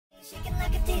Shaking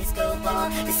like a disco ball.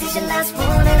 Decision last one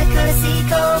and a courtesy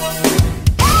call.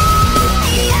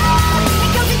 Here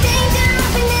comes the danger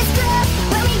up in this club.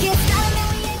 When we get started, then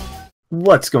we ain't.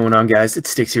 What's going on, guys? It's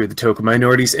Styx here with the Token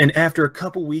Minorities, and after a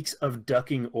couple weeks of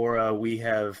ducking Aura, we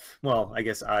have, well, I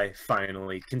guess I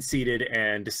finally conceded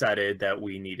and decided that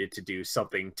we needed to do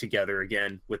something together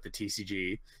again with the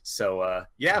TCG. So,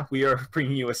 yeah, we are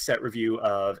bringing you a set review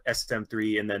of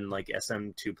SM3 and then like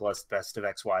SM2 Plus Best of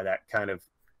XY, that kind of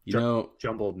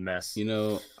jumbled mess. You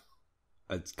know,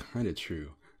 it's kind of true.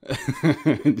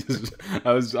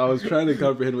 I was trying to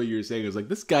comprehend what you were saying. I was like,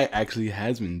 this guy actually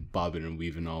has been bobbing and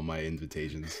weaving all my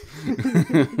invitations.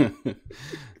 The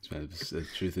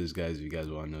truth is, guys, if you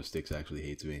guys want to know, Styx actually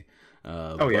hates me.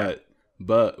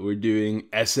 But we're doing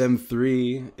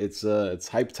SM3. It's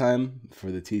hype time for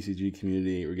the TCG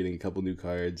community. We're getting a couple new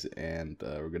cards, and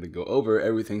we're gonna go over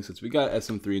everything since we got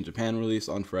SM3 in Japan released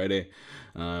on Friday.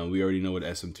 We already know what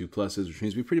SM2 Plus is, which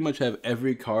means we pretty much have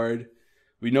every card.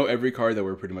 We know every card that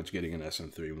we're pretty much getting in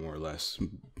SM3, more or less,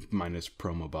 minus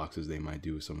promo boxes they might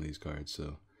do with some of these cards.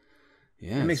 So,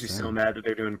 yeah, it makes me so mad that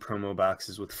they're doing promo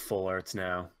boxes with full arts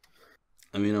now.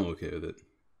 I mean, I'm okay with it.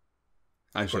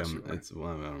 Actually, I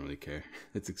don't really care.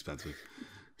 It's expensive.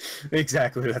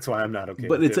 Exactly, that's why I'm not okay.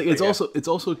 But with it's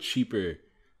also cheaper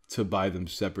to buy them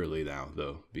separately now,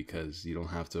 though, because you don't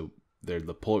have to.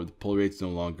 The pull rates no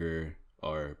longer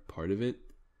are part of it.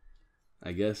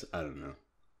 I guess, I don't know.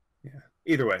 Yeah.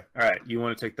 Either way, all right. You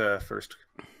want to take the first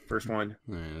one?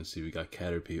 All right. Let's see. We got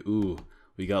Caterpie. Ooh,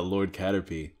 we got Lord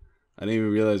Caterpie. I didn't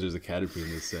even realize there's a Caterpie in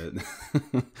this set.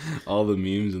 All the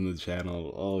memes in the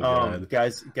channel. Oh god,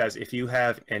 guys! If you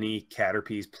have any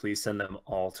Caterpies, please send them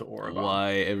all to AuraBomb.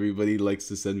 Why everybody likes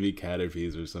to send me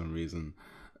Caterpies for some reason?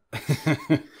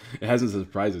 It has a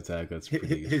surprise attack. That's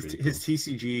pretty. His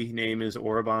TCG name is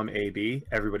AuraBomb AB.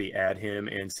 Everybody add him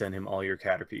and send him all your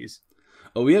Caterpies.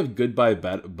 Oh, we have Goodbye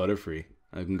Butterfree.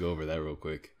 I can go over that real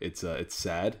quick. It's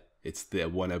sad. It's the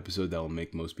one episode that will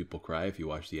make most people cry if you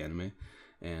watch the anime,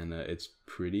 and it's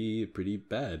pretty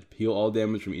bad. Heal all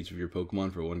damage from each of your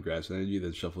Pokemon for 1 grass energy,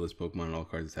 then shuffle this Pokemon and all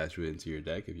cards attached to it into your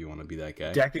deck if you want to be that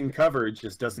guy. Decking coverage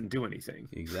just doesn't do anything.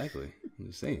 Exactly. I'm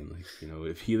just saying, like, you know,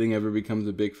 if healing ever becomes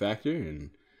a big factor and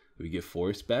we get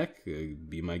Forest back,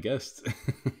 be my guest.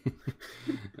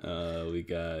 We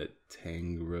got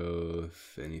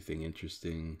Tangrowth. Anything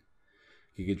interesting?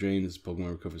 Giga Drain. This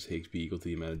Pokemon recovers HP equal to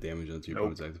the amount of damage done to your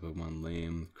opponent's active Pokemon.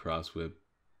 Lame. Cross Whip.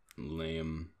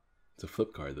 Lame. It's a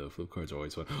flip card, though. Flip cards are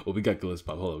always fun. Oh, we got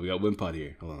Gliscop. Hold on. We got Wimpod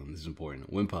here. Hold on. This is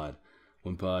important. Wimpod.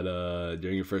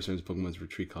 During your first turn, this Pokemon's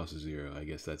retreat cost is 0. I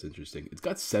guess that's interesting. It's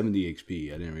got 70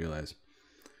 HP. I didn't realize.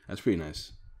 That's pretty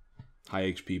nice.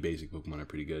 High HP basic Pokemon are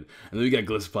pretty good. And then we got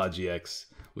Gliscop GX,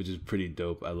 which is pretty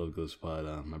dope. I love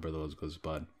Gliscop. My brother loves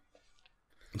Gliscop.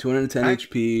 210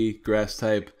 HP, grass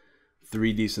type,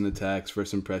 3 decent attacks.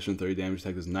 First impression, 30 damage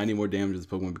attack. Does 90 more damage if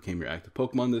the Pokemon became your active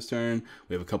Pokemon this turn.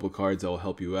 We have a couple cards that will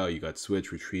help you out. You got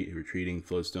Switch, Retreating,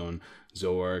 Flowstone,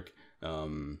 Zoroark,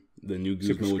 the new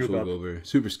Guzma, which we'll go over.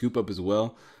 Super Scoop Up as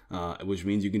well, which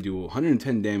means you can do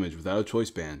 110 damage without a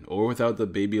choice band or without the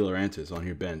baby Lurantis on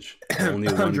your bench. Only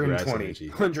 1 grass energy.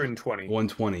 120.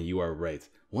 120, you are right.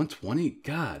 120?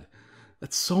 God,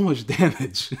 that's so much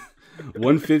damage.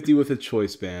 150 with a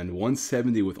choice band,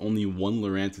 170 with only 1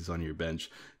 Lurantis on your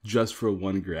bench, just for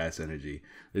 1 grass energy.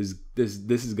 This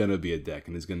is gonna be a deck,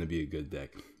 and it's gonna be a good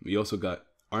deck. We also got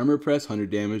Armor Press, 100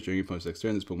 damage during your opponent's next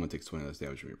turn. This Pokemon takes 20 less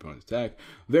damage from your opponent's attack.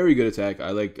 Very good attack. I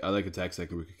like attacks that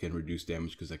can reduce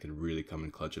damage because that can really come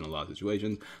in clutch in a lot of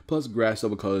situations. Plus, Grass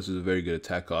Double Colors is a very good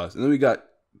attack cost. And then we got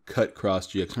Cut Cross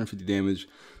GX, 150 damage.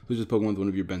 Which is Pokemon with one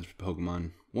of your bench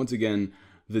Pokemon. Once again,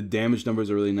 the damage numbers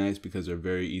are really nice because they're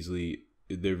very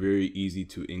easy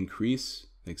to increase,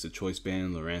 thanks to Choice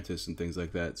Band, Lurantis, and things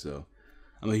like that. So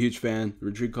I'm a huge fan. The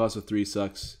retreat cost of 3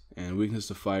 sucks, and weakness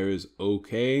to fire is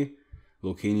okay.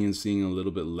 Volcanion seeing a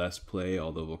little bit less play,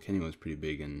 although Volcanion was pretty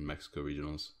big in Mexico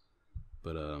regionals,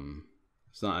 but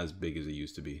it's not as big as it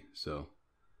used to be. So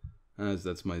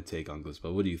that's my take on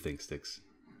Gliscop. What do you think, Styx?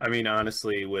 I mean,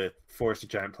 honestly, with Forest of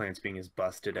Giant Plants being as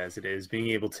busted as it is, being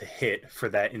able to hit for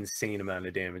that insane amount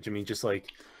of damage. I mean, just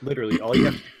like literally all you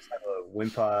have to do is have a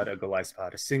Wimpod, a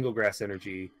Gliscop, a single grass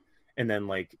energy, and then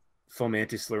like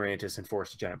Fomantis, Lurantis, and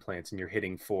Forest of Giant Plants, and you're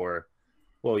hitting for,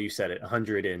 well, you said it,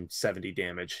 170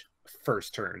 damage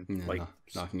first turn. Yeah, like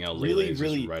knocking out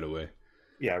really right away.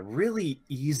 Yeah, really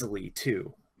easily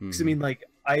too. Because I mean, like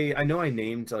I know I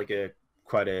named like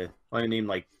I named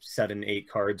like 7-8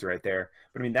 cards right there,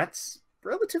 but I mean that's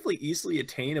relatively easily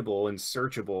attainable and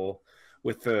searchable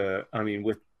with the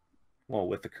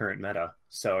with the current meta.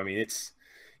 So I mean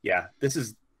this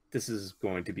is this is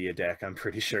going to be a deck, I'm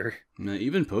pretty sure. Now,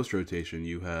 even post rotation,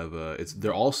 you have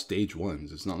they're all stage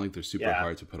ones. It's not like they're super Yeah.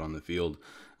 hard to put on the field.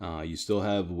 You still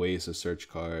have ways to search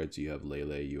cards. You have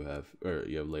Lele. You have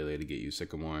Lele to get you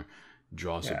Sycamore.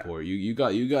 Draw support. You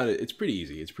got it. It's pretty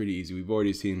easy. It's pretty easy. We've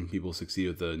already seen people succeed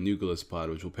with the new Gliscod,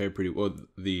 which will pair pretty well.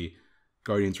 The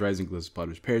Guardians Rising Gliscod,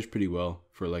 which pairs pretty well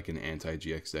for like an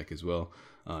anti-GX deck as well.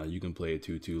 You can play a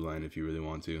 2/2 line if you really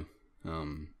want to.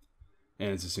 And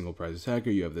it's a single prize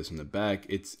attacker. You have this in the back.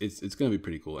 It's gonna be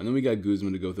pretty cool. And then we got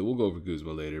Guzma to go through. We'll go over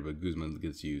Guzma later, but Guzma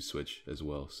gets you switch as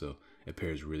well, so it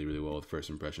pairs really, really well with first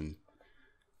impression.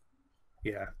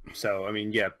 Yeah. So I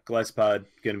mean, yeah, Gliscod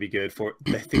gonna be good for.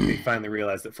 I think they finally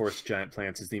realized that Force Giant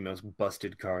Plants is the most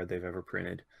busted card they've ever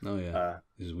printed. Oh yeah.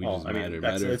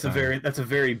 That's a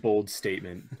very bold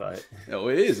statement, but oh,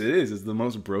 it is. It's the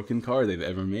most broken card they've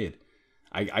ever made.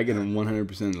 I can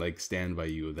 100% like stand by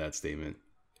you with that statement.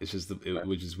 It's just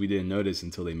we didn't notice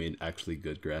until they made actually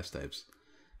good grass types.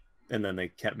 And then they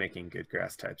kept making good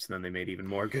grass types, and then they made even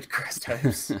more good grass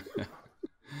types.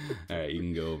 All right, you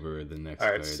can go over the next. All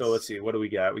right, cards. so let's see. What do we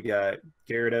got? We got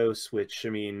Gyarados, which, I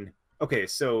mean, okay,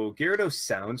 so Gyarados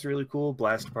sounds really cool.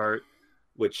 Blast apart,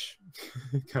 which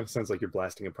kind of sounds like you're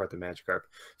blasting apart the Magikarp.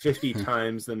 50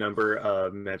 times the number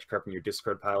of Magikarp in your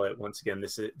discard pile. Once again,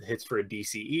 this hits for a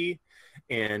DCE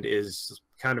and is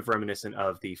kind of reminiscent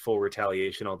of the full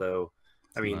retaliation, although,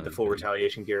 I mean, the full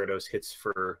retaliation Gyarados hits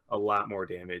for a lot more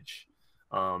damage.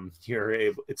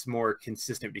 It's more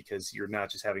consistent because you're not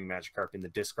just having Magikarp in the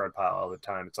discard pile all the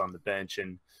time. It's on the bench,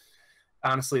 and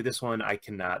honestly, this one I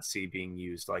cannot see being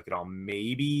used like at all.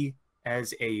 Maybe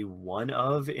as a one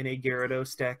of in a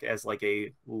Gyarados deck as like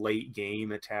a late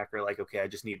game attacker. Like, okay, I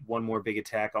just need one more big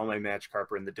attack. All my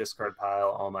Magikarp are in the discard pile.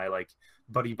 All my like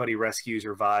buddy rescues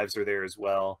or Vives are there as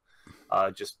well.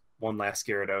 Just one last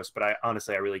Gyarados, but I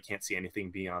really can't see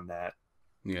anything beyond that.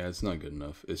 Yeah, it's not good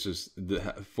enough. It's just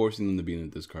forcing them to be in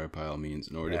the discard pile means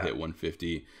in order to hit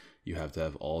 150, you have to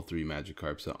have all 3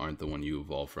 Magikarps that aren't the one you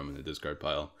evolve from in the discard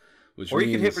pile. Which or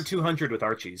you can hit for 200 with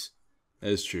Archies.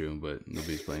 That is true, but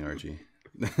nobody's playing Archie.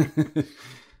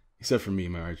 Except for me,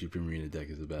 my Archie Primarina deck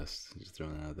is the best. Just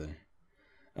throwing it out there.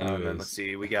 And then let's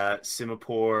see, we got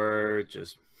Simipour,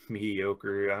 just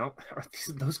mediocre.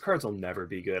 Those cards will never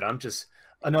be good. I'm just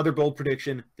another bold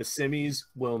prediction. The Simis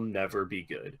will never be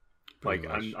good. Like,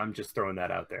 I'm just throwing that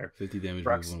out there. 50 damage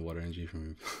with 1 water energy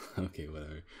from okay,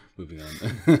 whatever. Moving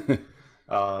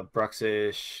on.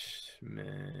 Bruxish,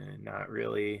 not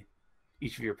really.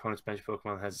 Each of your opponent's bench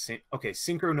Pokemon has the same. Okay,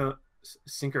 Synchronize.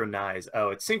 Oh,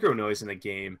 it's Synchronoise in the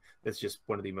game. That's just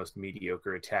one of the most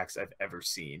mediocre attacks I've ever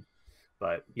seen.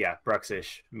 But yeah,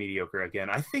 Bruxish, mediocre again.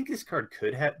 I think this card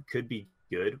could be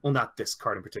good. Well, not this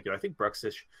card in particular. I think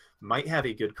Bruxish might have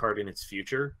a good card in its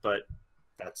future, but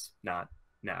that's not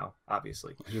now,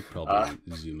 obviously. I should probably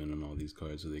zoom in on all these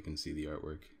cards so they can see the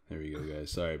artwork. There we go, guys.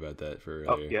 Sorry about that for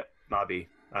earlier. Oh, yeah, Mobby.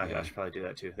 I should probably do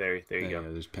that too. There you go. Yeah,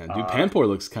 there's Panpour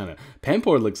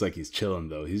looks like he's chilling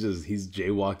though. He's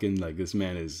jaywalking. Like, this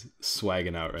man is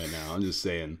swagging out right now. I'm just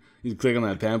saying. You click on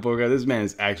that Panpour guy. This man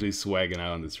is actually swagging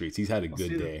out on the streets. He's had a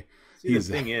good day. The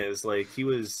thing is, like, he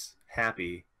was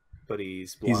happy, but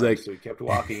he's blind, like, so he kept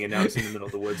walking, and now he's in the middle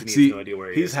of the woods, and he has no idea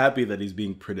where he is. He's happy that he's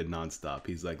being printed nonstop.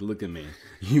 He's like, look at me.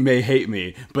 You may hate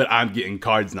me, but I'm getting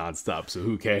cards nonstop, so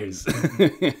who cares?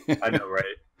 I know, right?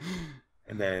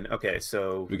 And then, okay,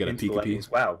 so we got a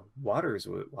Pikachu. Wow, water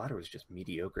was just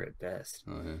mediocre at best.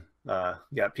 Oh, yeah.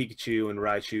 Got Pikachu and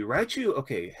Raichu. Raichu,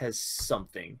 okay, has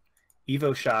something.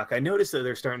 Evo Shock. I noticed that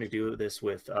they're starting to do this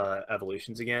with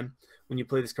evolutions again. When you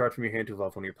play this card from your hand to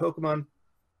evolve one of your Pokemon,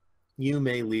 you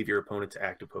may leave your opponent's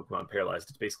active Pokemon paralyzed.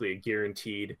 It's basically a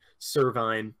guaranteed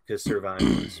Servine, because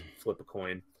Servine is flip a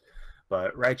coin.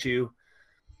 But Raichu,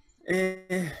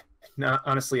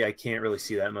 honestly, I can't really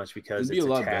see that much because it'd be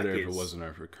a lot better if it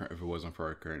wasn't for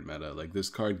our current meta. Like, this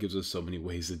card gives us so many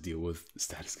ways to deal with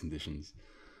status conditions.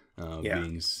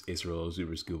 Being Acerolo,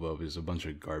 Super Scuba is a bunch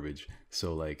of garbage.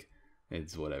 So, like,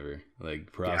 it's whatever.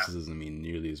 Like, paralysis doesn't mean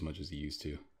nearly as much as it used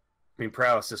to. I mean,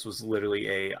 paralysis was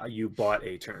literally you bought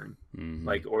a turn,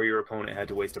 like, or your opponent had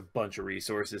to waste a bunch of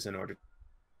resources in order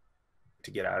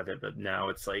to get out of it. But now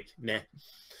it's like, meh.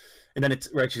 And then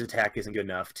Raichu's attack isn't good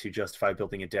enough to justify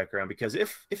building a deck around, because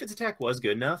if its attack was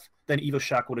good enough, then Evo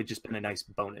Shock would have just been a nice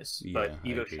bonus. Yeah, but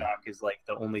Evo Shock is like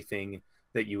the only thing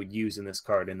that you would use in this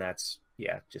card, and that's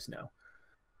just no.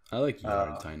 I like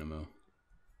Yard Dynamo.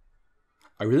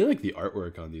 I really like the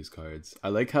artwork on these cards. I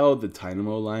like how the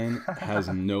Dynamo line has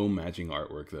no matching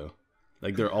artwork though.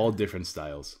 Like, they're all different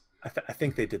styles. I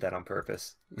think they did that on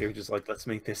purpose. They were just like, let's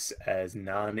make this as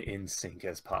non-in sync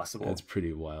as possible. That's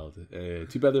pretty wild.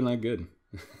 Too bad they're not good.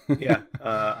 Yeah.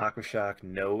 Aqua Shock,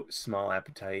 no. Small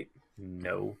Appetite,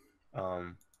 no.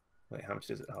 Wait, how much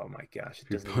does it? Oh my gosh, it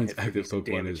Your doesn't even opponent's hit for active decent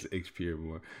Pokemon damage. is HP or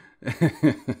more.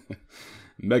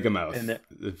 Mega And Mouth.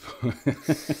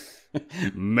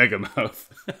 then, Mega Mouth.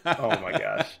 oh my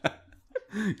gosh.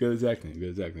 Good attack name.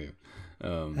 Good attack name.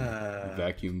 Uh,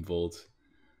 Vacuum Volt.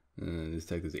 This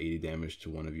attack does 80 damage to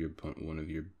one of your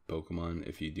Pokemon.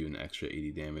 If you do an extra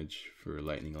 80 damage for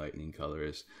Lightning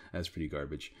Colorist, that's pretty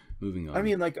garbage. Moving on. I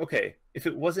mean, like, okay, if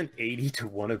it wasn't 80 to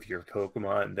one of your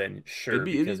Pokemon, then sure. It'd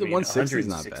be because, the I mean, 160 is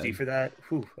not 160 bad. for that.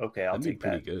 Whew, okay, I'll That'd be take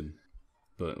pretty that. good.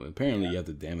 But apparently you have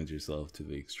to damage yourself to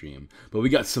the extreme. But we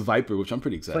got Seviper, which I'm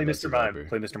pretty excited Play about. Mr. Mime. Seviper.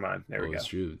 Play Mr. Mime. There we go. It's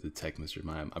true. The tech Mr.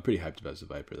 Mime. I'm pretty hyped about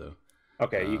Seviper, though.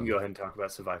 Okay, you can go ahead and talk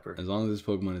about Seviper. As long as this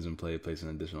Pokemon is in play, place an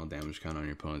additional damage count on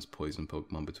your opponent's poison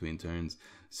Pokemon between turns.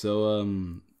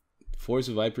 So, Force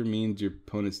of Viper means your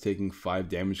opponent's taking 5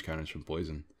 damage counters from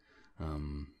poison.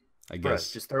 I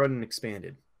guess. Just throw it in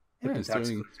expanded.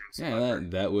 Yeah,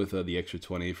 that with the extra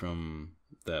 20 from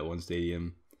that one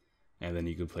stadium. And then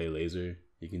you could play Laser.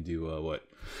 You can do, what?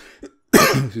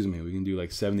 Excuse me. We can do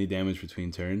like 70 damage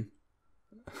between turn.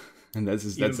 And that's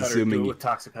assuming. Do it with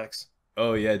Toxapex.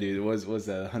 Oh yeah, dude, it was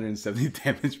that 170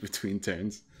 damage between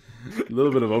turns. A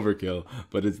little bit of overkill,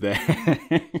 but it's there.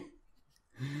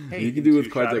 Hey, you can do with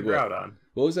cards like Groudon.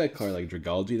 what was that card like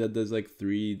Dragology that does like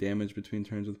 3 damage between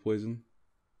turns with poison?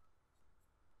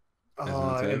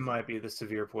 It might be the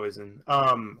severe poison.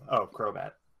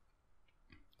 Crobat.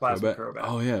 Plasma Crobat.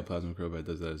 Oh yeah, Plasma Crobat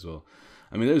does that as well.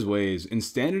 I mean, there's ways. In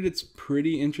standard, it's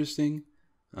pretty interesting.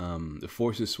 The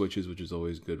forces switches, which is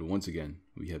always good. But once again,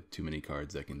 we have too many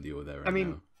cards that can deal with that right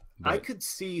now. I could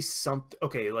see something.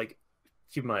 Okay, like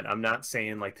keep in mind, I'm not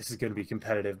saying like this is going to be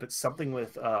competitive, but something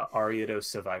with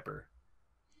Ariados Seviper.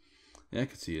 Yeah, I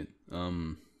could see it.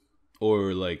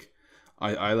 Or like,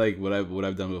 I like what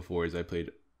I've done before is I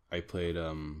played what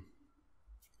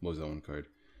was that one card?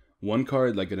 One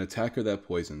card like an attacker that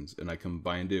poisons, and I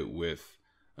combined it with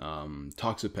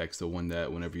Toxapex, the one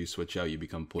that whenever you switch out, you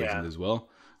become poisoned as well,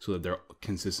 so that they're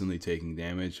consistently taking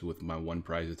damage with my one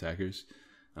prize attackers.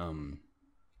 You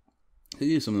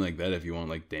do something like that if you want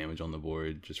like damage on the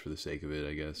board just for the sake of it,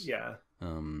 I guess. Yeah.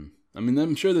 I mean,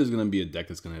 I'm sure there's gonna be a deck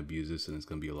that's gonna abuse this, and it's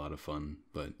gonna be a lot of fun.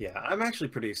 But yeah, I'm actually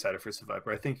pretty excited for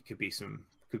Seviper. I think it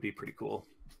could be pretty cool.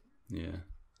 Yeah,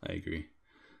 I agree.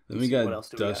 Then we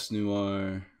got Dust we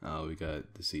Noir. We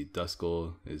got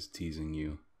Duskull is teasing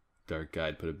you. Dark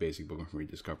Guide, put a basic Pokemon from your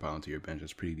discard pile into your bench.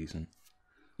 That's pretty decent.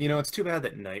 You know, it's too bad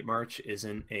that Night March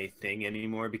isn't a thing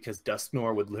anymore because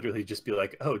Dusknoir would literally just be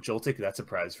like, oh, Joltik, that's a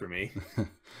prize for me.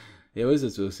 Yeah, what is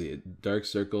this? We'll see. Dark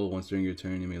Circle, once during your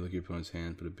turn, you may look at your opponent's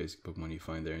hand, put a basic Pokemon you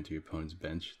find there into your opponent's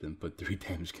bench, then put 3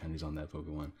 damage counters on that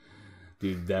Pokemon.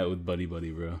 Dude, that with Buddy,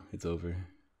 bro. It's over.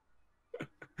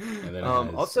 And then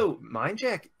also, Mind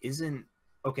Jack isn't...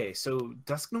 Okay, so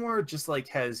Dusknoir just like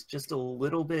has just a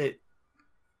little bit...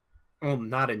 Well,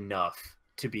 not enough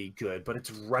to be good, but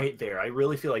it's right there. I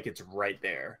really feel like it's right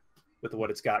there with what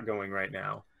it's got going right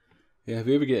now. Yeah, if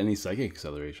we ever get any Psychic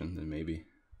Acceleration, then maybe.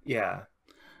 Yeah.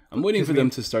 I'm waiting for them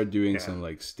to start doing some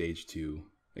like stage 2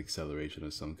 acceleration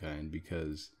of some kind,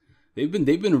 because they've been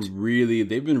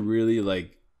really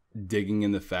like digging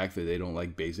in the fact that they don't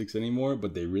like basics anymore,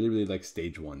 but they really like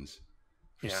stage 1s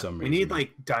for some reason. We need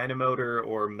like Dynamotor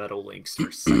or Metal Lynx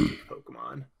for Psychic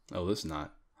Pokemon. Oh, that's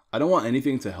not. I don't want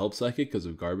anything to help Psychic because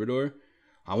of Garbodor.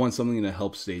 I want something to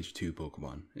help stage 2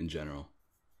 Pokemon in general.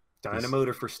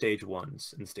 Dynamotor for stage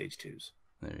 1s and stage 2s.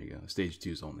 There you go. Stage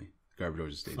 2s only.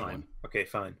 Garbodor's a stage 1. Okay,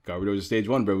 fine. Garbodor's a stage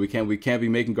 1, bro. We can't be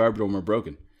making Garbodor more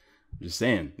broken. I'm just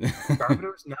saying.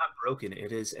 Garbodor's not broken.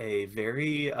 It is a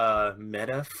very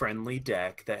meta-friendly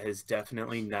deck that has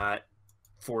definitely not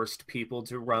forced people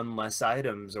to run less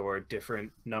items or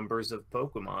different numbers of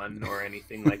Pokemon or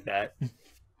anything like that.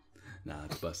 Nah,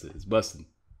 it's busted. It's busted.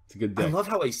 It's a good deck. I love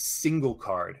how a single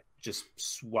card just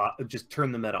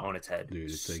turned the meta on its head.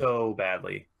 Dude, it's so like,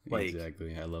 badly. Like,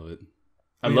 exactly. I love it.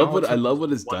 I love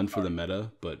what it's done for the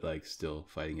meta, but like still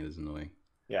fighting it is annoying.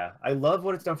 Yeah, I love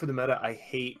what it's done for the meta. I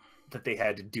hate that they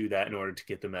had to do that in order to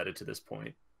get the meta to this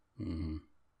point. Mm-hmm.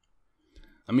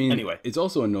 I mean, anyway, it's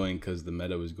also annoying because the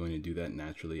meta was going to do that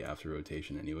naturally after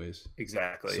rotation, anyways.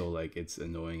 Exactly. So like, it's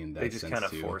annoying in that sense too. They just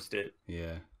kind of forced it.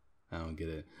 Yeah, I don't get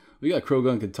it. We got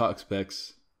Krogunk and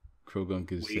Toxapex.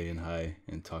 Krogunk is saying hi,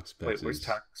 and Toxapex Wait, where's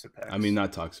Toxapex? I mean,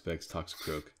 not Toxapex,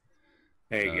 Toxicroak.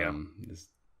 There you go.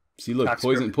 See, look,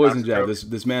 poison jab.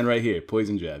 This man right here,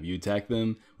 poison jab. You attack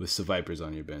them with Sevipers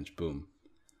on your bench. Boom.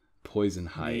 Poison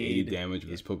high, 80 damage. If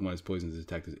this Pokemon is poisoned, this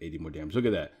attack does 80 more damage. Look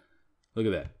at that. Look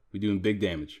at that. We're doing big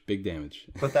damage. Big damage.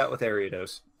 Put that with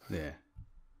Ariados. Yeah.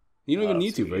 You don't even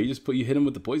need to, sweet. bro. You hit him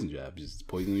with the poison jab. Just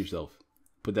poison yourself.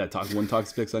 Put that one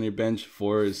Togekiss on your bench,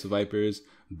 4 Vipers,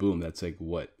 boom. That's like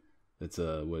what? That's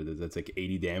that's like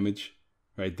 80 damage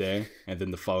right there. And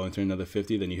then the following turn another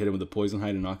 50. Then you hit him with the poison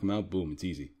hide and knock him out. Boom, it's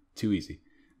easy. Too easy.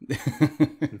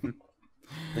 Then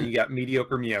you got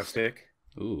mediocre Meowstick.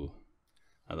 Ooh,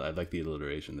 I like the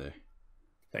alliteration there.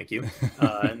 Thank you.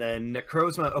 And then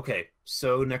Necrozma. Okay,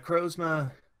 so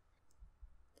Necrozma.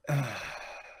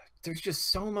 There's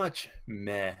just so much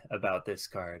meh about this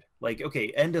card. Like,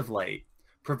 okay, End of Light.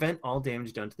 Prevent all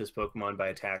damage done to this Pokemon by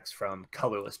attacks from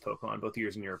colorless Pokemon, both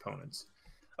yours and your opponents.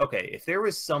 Okay, if there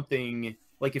was something,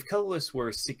 like if colorless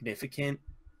were significant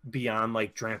beyond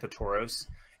like Drampatoros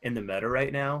in the meta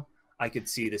right now, I could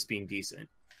see this being decent.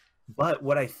 But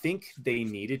what I think they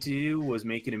needed to do was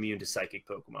make it immune to Psychic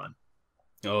Pokemon.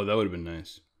 Oh, that would have been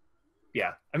nice.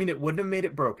 Yeah, I mean, it wouldn't have made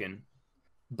it broken,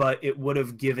 but it would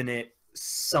have given it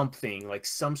something, like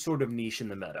some sort of niche in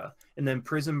the meta. And then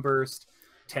Prism Burst,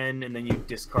 10, and then you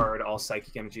discard all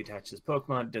Psychic Energy attached to this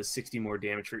Pokemon. It does 60 more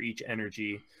damage for each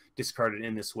energy discarded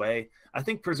in this way. I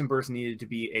think Prism Burst needed to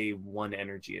be a 1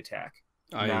 energy attack,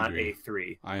 not agree. a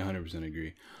 3. I 100%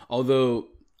 agree. Although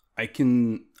I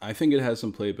think it has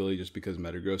some playability just because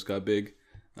Metagross got big.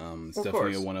 It's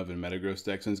definitely a one-of in Metagross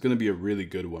deck, and it's going to be a really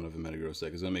good one-of in Metagross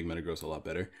deck. It's going to make Metagross a lot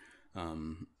better.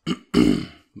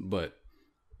 But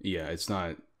yeah, it's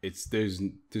not. There's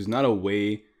not a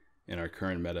way in our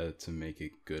current meta to make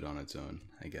it good on its own,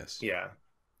 I guess. Yeah.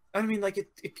 I mean, like,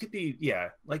 it could be, yeah,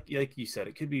 like you said,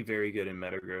 it could be very good in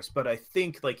Metagross, but I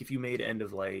think, like, if you made End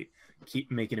of Light,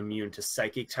 make it immune to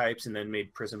Psychic types, and then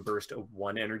made Prism Burst a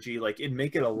 1 energy, like, it'd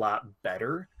make it a lot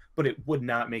better, but it would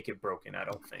not make it broken, I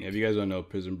don't think. Yeah, if you guys don't know,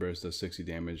 Prism Burst does 60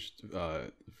 damage,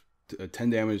 10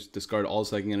 damage, discard all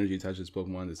Psychic Energy attached to this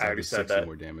Pokemon, that's like 60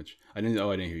 more damage. I didn't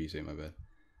hear you say, my bad.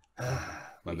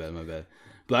 My bad.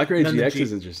 Black Ray GX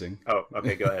is interesting. Oh,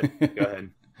 okay, go ahead. Go ahead.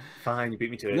 Fine, you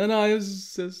beat me to it. No, I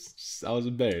was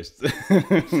embarrassed. This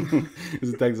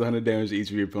attacks 100 damage to each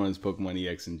of your opponent's Pokemon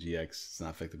EX and GX. It's not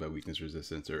affected by weakness,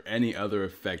 resistance, or any other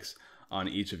effects on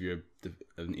each of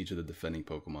the defending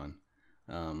Pokemon.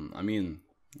 I mean,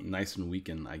 nice and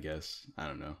weakened, I guess. I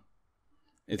don't know.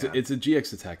 It's a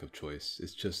GX attack of choice.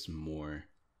 It's just more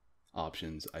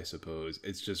options, I suppose.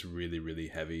 It's just really, really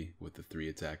heavy with the 3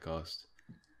 attack cost.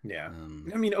 Yeah.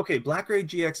 I mean, okay, Black Ray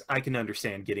GX, I can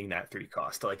understand getting that 3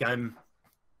 cost. Like, I'm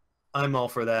all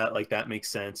for that. Like, that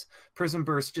makes sense. Prism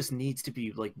Burst just needs to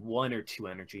be like 1 or 2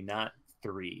 energy, not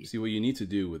 3. See, what you need to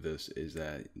do with this is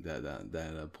that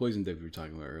poison deck we were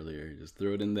talking about earlier, just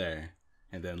throw it in there.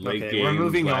 And then late game, we're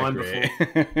moving Black on Ray.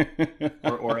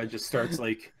 before Aura just starts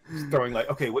like throwing like,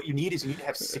 okay, what you need is you need to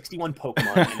have 61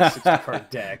 Pokemon in a 60-card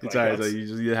deck. It's like, alright. So you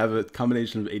just need to have a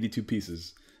combination of 82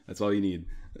 pieces. That's all you need.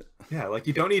 Yeah, like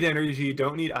you don't need energy, you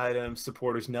don't need items,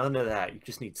 supporters, none of that. You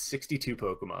just need 62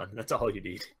 Pokemon. That's all you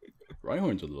need.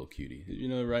 Rhyhorn's a little cutie. Did you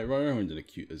know Rhyhorn's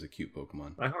is a cute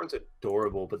Pokemon? Rhyhorn's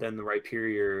adorable, but then the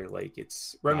Rhyperior, like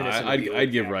it's reminiscent.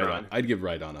 I'd give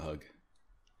Rhydon a hug.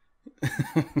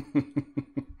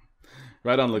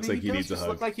 Rhydon looks like he needs a hug.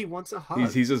 Look like he wants a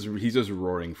hug. He's just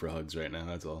roaring for hugs right now.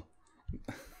 That's all.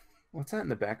 What's that in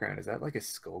the background? Is that like a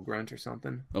skull grunt or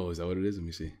something? Oh, is that what it is? Let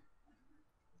me see.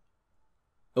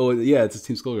 Oh yeah, it's a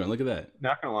Team Skull Grunt. Look at that.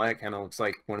 Not gonna lie, it kind of looks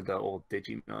like one of the old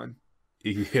Digimon.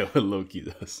 Yeah, Loki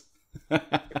does.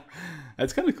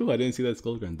 That's kind of cool. I didn't see that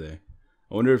Skull Grunt there.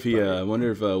 I wonder if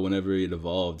whenever it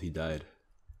evolved, he died.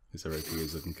 Because Rhyperior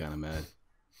is looking kind of mad.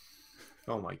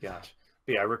 Oh my gosh.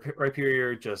 But yeah,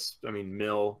 Rhyperior just, I mean,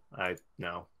 Mill,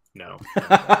 no.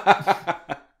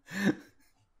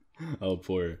 Oh,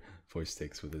 poor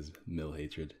Styx with his Mill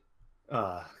hatred.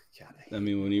 God. I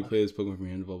mean, when you play this Pokemon from your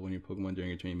hand, involve one of your Pokemon during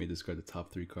your turn, you may discard the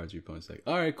top 3 cards of your opponent's deck.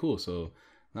 Alright, cool. So,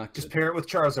 not good. Just pair it with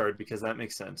Charizard, because that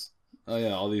makes sense. Oh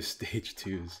yeah, all these stage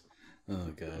 2s. Oh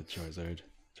god, Charizard.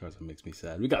 Charizard makes me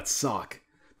sad. We got Sock,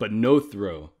 but no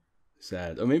Throw.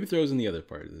 Sad. Or maybe Throw's in the other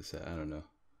part of the set. I don't know.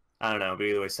 But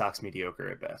either way, Sock's mediocre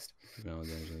at best.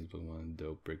 Pokemon,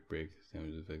 dope, break,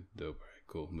 damage effect, dope. Alright,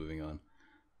 cool. Moving on.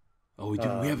 Oh, we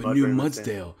have a Mud new Ray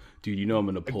Mudsdale. Dude, you know I'm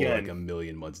gonna pull Again. like a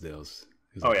million Mudsdales.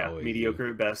 Oh yeah, mediocre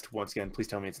at best. Once again, please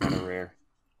tell me it's not a rare.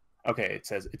 Okay, it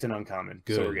says it's an uncommon.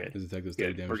 Good. So we're good. This attack does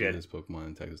 30 damage to this Pokemon,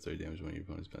 and attack does 30 damage when your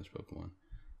opponent's bench Pokemon.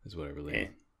 That's what I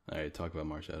relate. Alright, talk about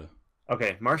Marshadow.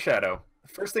 Okay, Marshadow.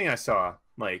 First thing I saw,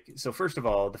 so first of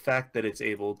all, the fact that it's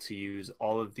able to use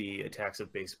all of the attacks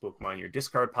of base Pokemon in your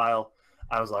discard pile,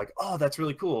 I was like, oh, that's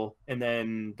really cool. And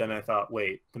then I thought,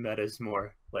 wait, the meta is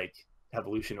more like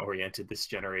evolution oriented this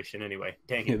generation anyway.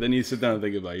 Dang it. Then you sit down and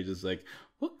think about it, you're just like,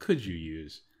 what could you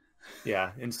use?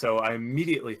 Yeah, and so I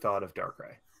immediately thought of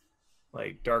Darkrai.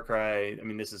 Like Darkrai, I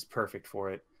mean, this is perfect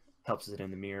for it. Helps it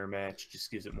in the mirror match,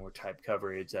 just gives it more type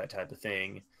coverage, that type of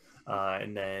thing.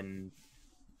 And then,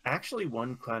 actually,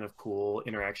 one kind of cool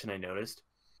interaction I noticed: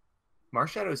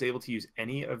 Marshadow is able to use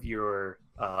any of your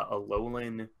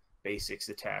Alolan basics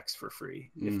attacks for free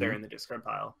if they're in the discard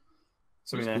pile.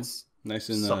 So I mean, that's nice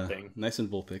and something. Nice and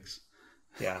Vulpix.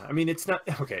 Yeah, I mean, it's not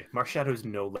okay. Marshadow's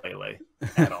no Lele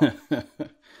at all.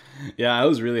 Yeah, I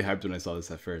was really hyped when I saw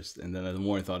this at first, and then the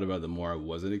more I thought about it, the more I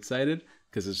wasn't excited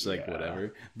because it's like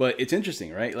whatever. But it's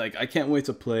interesting, right? Like I can't wait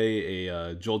to play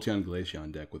a Jolteon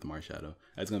Glaceon deck with Marshadow.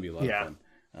 That's gonna be a lot of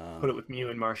fun. Put it with Mew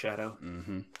and Marshadow.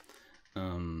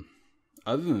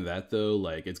 Other than that, though,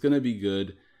 like it's gonna be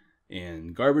good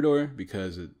in Garbodor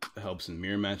because it helps in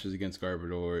mirror matches against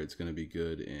Garbodor. It's gonna be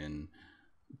good in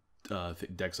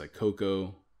decks like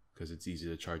Coco because it's easy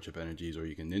to charge up energies, or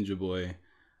you can Ninja Boy.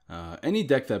 Any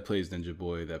deck that plays Ninja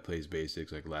Boy, that plays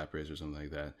basics like Lapras or something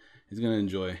like that, is gonna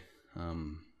enjoy.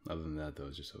 Other than that, though,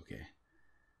 it's just okay.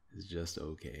 It's just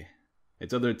okay.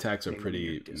 Its other attacks are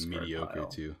pretty mediocre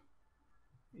too.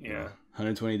 Yeah.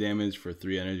 120 damage for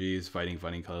 3 energies, fighting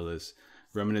colorless,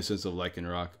 reminiscence of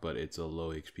Lycanroc, but it's a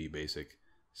low HP basic,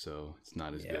 so it's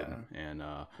not as good. And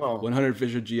 100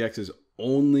 Fissure GX is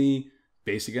only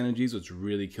basic energies, which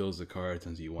really kills the card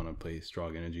since you want to play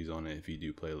strong energies on it if you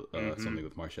do play something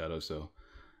with Marshadow. So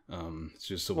it's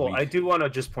just so weak. I do want to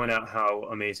just point out how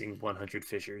amazing 100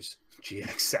 Fissures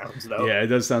GX sounds, though. Yeah, it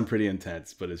does sound pretty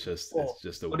intense, but it's just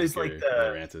a what is like the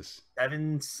Lurantis.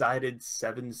 7-sided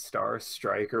 7-star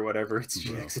strike or whatever its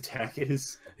GX attack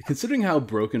is. Considering how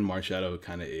broken Marshadow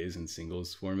kind of is in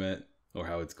singles format, or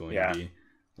how it's going to be,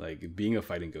 like being a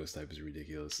fighting ghost type is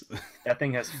ridiculous. That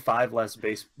thing has 5 less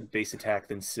base attack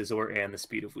than Scizor and the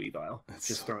speed of Weavile.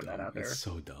 Just throwing that out there. It's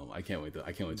so dumb. I can't wait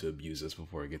to abuse this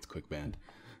before it gets quick banned.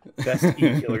 Best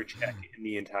E-killer check in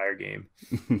the entire game.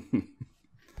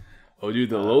 Oh,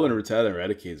 dude, the Alolan Rattata and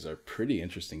Raticators are pretty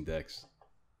interesting decks.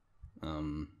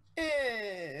 You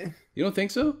don't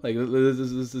think so? Like,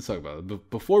 let's talk about it.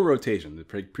 Before rotation, the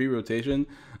pre-rotation,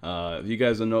 if you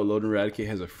guys don't know, Alolan Raticate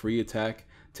has a free attack.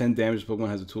 10 damage. Pokemon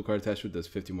has a tool card attached to it, does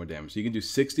 50 more damage. So you can do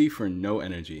 60 for no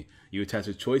energy. You attach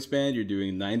a choice band, you're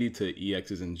doing 90 to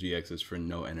EXs and GXs for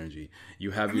no energy.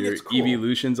 You have your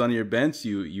evolutions on your bench,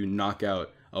 you knock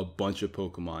out a bunch of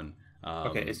Pokemon.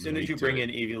 Okay, as soon as you bring in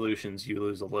evolutions, you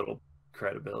lose a little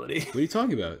credibility. What are you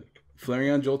talking about?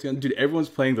 Flareon, Jolteon? Dude, everyone's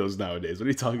playing those nowadays. What are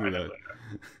you talking about?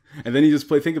 And then you just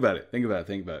play, think about it.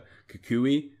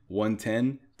 Kukui,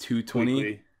 110,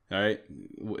 220. All right,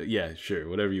 yeah, sure,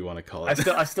 whatever you want to call it.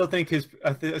 I still think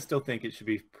it should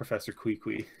be Professor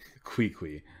Queequee.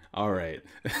 Queequee. All right,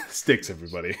 Styx,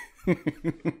 everybody.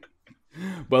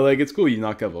 But like, it's cool. You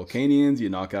knock out Volcanions, you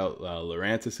knock out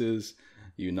Lurantises,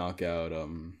 you knock out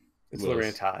It's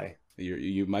Luranti.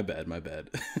 You my bad.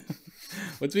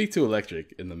 What's weak to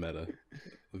electric in the meta?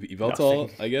 Yveltal,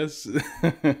 I guess.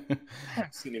 I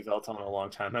haven't seen Yveltal in a long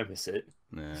time. I miss it.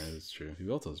 Nah, it's true.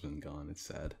 Yveltal's been gone. It's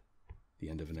sad. The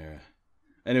end of an era.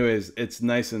 Anyways, it's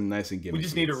nice and gimmicky. We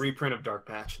just need a reprint of Dark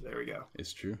Patch. There we go.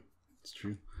 It's true.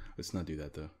 Let's not do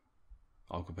that though.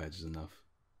 Aqua Patch is enough.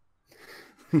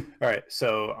 All right,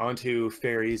 so on to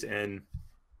fairies and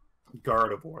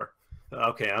Gardevoir.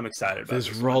 Okay, I'm excited about this.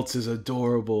 Ralts is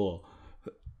adorable.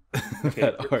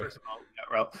 Okay, first of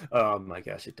all, oh my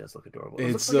gosh, it does look adorable.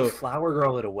 It looks like a flower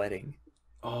girl at a wedding.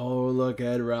 Oh, look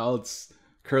at Ralts.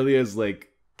 Curly is like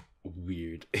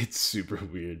weird. It's super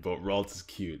weird, but Ralts is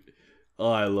cute.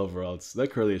 Oh, I love Ralts.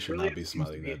 That Curly should not be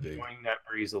smiling that big. Enjoying that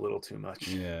breeze a little too much.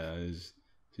 Yeah,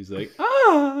 she's like,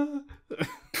 ah.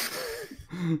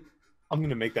 I'm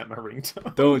gonna make that my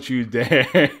ringtone. Don't you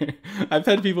dare! I've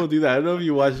had people do that. I don't know if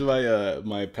you watched my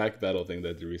my pack battle thing that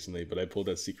I did recently, but I pulled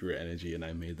that secret energy and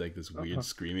I made like this weird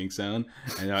screaming sound,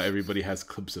 and now everybody has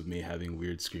clips of me having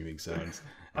weird screaming sounds.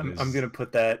 I'm gonna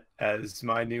put that as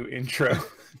my new intro.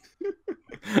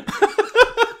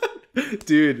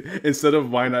 Dude, instead of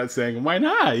why not saying why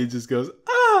not, he just goes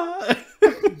ah.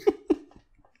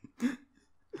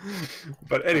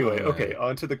 But anyway, okay,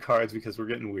 on to the cards because we're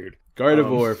getting weird.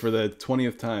 Gardevoir for the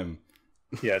 20th time.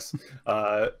 Yes.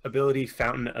 Ability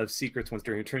Fountain of Secrets. Once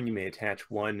during your turn, you may attach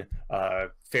one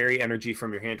fairy energy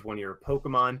from your hand to one of your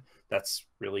Pokemon. That's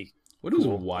really What does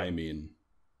Y mean?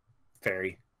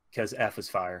 Fairy, because F is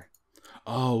fire.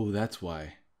 Oh, that's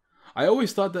why. I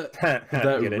always thought that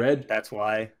red. That's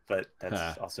why, but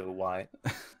that's also why.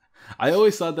 I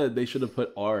always thought that they should have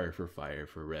put R for fire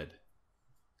for red.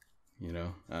 You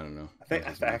know, I don't know. I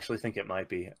actually think it might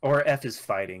be, or F is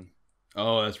fighting.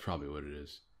 Oh, that's probably what it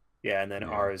is. Yeah, and then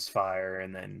R is fire,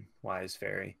 and then Y is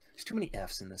fairy. There's too many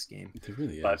Fs in this game. There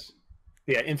really is. But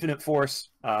Yeah, Infinite Force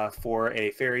for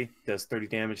a fairy does 30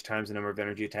 damage times the number of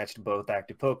energy attached to both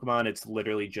active Pokemon. It's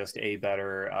literally just a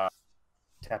better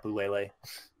Tapu Lele.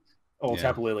 Oh, Yeah.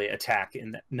 Tapu Lele attack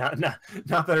in that.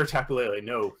 Not better Tapu Lele.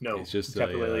 No. It's just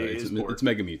Tapu Lele it's is bored.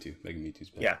 Mega Mewtwo. Mega Mewtwo's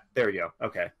better. Yeah, there we go.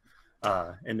 Okay.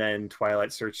 And then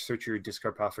Twilight Search. Search your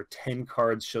discard pile for 10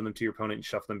 cards, show them to your opponent, and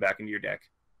shuffle them back into your deck.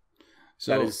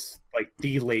 So that is like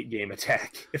the late game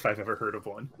attack, if I've ever heard of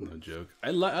one. No joke.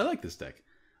 I like this deck.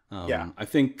 Yeah. I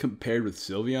think compared with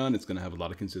Sylveon, it's going to have a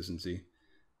lot of consistency.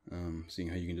 Seeing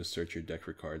how you can just search your deck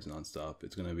for cards nonstop.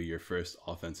 It's going to be your first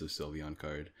offensive Sylveon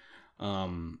card.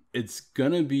 It's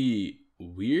going to be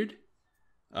weird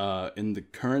in the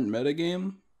current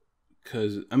metagame.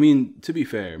 Because, I mean, to be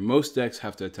fair, most decks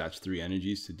have to attach 3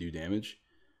 energies to do damage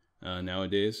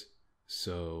nowadays.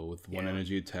 So with 1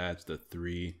 energy attached, the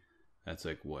 3, that's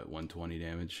like, what, 120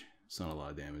 damage? It's not a lot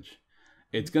of damage.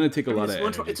 It's going to take a lot of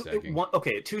energy stacking.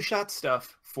 Okay, 2-shot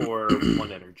stuff for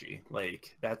 1 energy.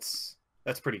 Like, that's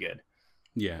pretty good.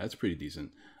 Yeah, that's pretty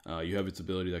decent. You have its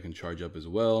ability that can charge up as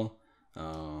well.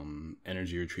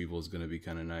 Energy retrieval is going to be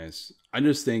kind of nice.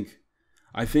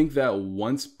 I think that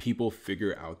once people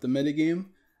figure out the metagame,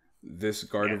 this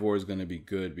Gardevoir is going to be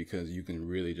good because you can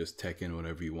really just tech in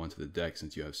whatever you want to the deck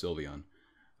since you have Sylveon.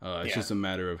 It's just a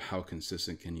matter of how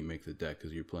consistent can you make the deck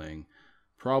because you're playing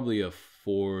probably a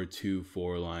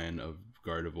 4-2-4 line of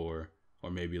Gardevoir or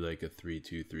maybe like a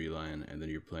 3-2-3 line, and then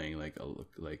you're playing like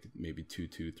maybe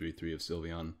 2-2-3-3 of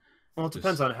Sylveon. Well, it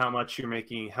depends on how much you're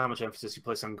making, how much emphasis you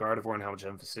place on Gardevoir and how much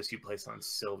emphasis you place on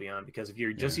Sylveon. Because if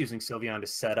you're just using Sylveon to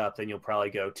set up, then you'll probably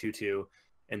go 2-2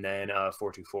 and then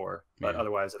 4-2-4. But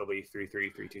otherwise, it'll be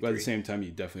 3-3, 3-2-3. But at the same time,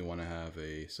 you definitely want to have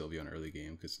a Sylveon early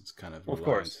game because it's kind of of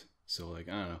course. So like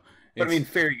I don't know. But I mean,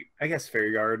 I guess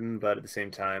Fairy Garden, but at the same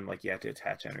time, like you have to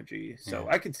attach energy. So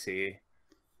I could see.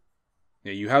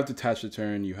 Yeah, you have to attach the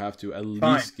turn. You have to at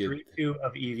least get 3-2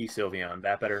 of EV Sylveon.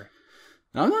 That better.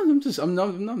 No,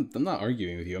 I'm not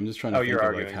arguing with you. I'm just trying to. Oh, you're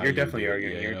arguing. Like how you're definitely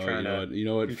arguing. Yeah, you're trying to. You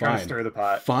know what? You're Fine. trying to stir the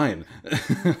pot. Fine.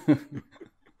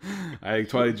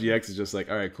 Twilight GX is just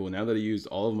like, all right, cool. Now that I used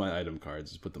all of my item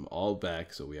cards, just put them all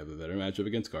back, so we have a better matchup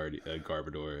against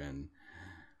Garbodor, and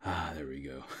there we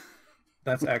go.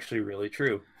 That's actually really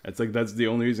true. It's like that's the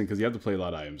only reason because you have to play a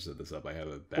lot of items to set this up. I have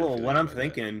a bad Well, what I'm about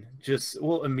thinking,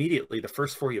 immediately the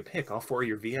first 4 you pick, all 4 are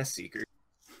your VS Seekers.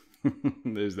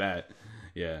 There's that.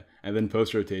 Yeah, and then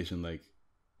post rotation, like,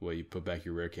 you put back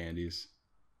your rare candies.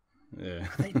 Yeah.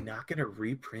 Are they not gonna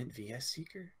reprint VS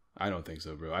Seeker? I don't think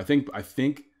so, bro. I think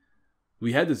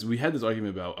we had this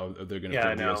argument about they're gonna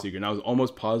print VS Seeker, and I was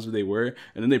almost positive they were,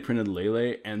 and then they printed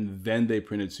Lele, and then they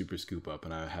printed Super Scoop Up,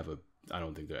 and I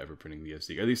don't think they're ever printing VS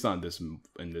Seeker, at least not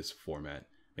in this format.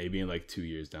 Maybe in like 2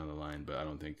 years down the line, but I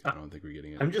don't think we're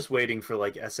getting it. I'm just waiting for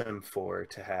like SM4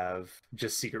 to have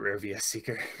just Secret Rare VS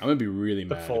Seeker. I'm gonna be really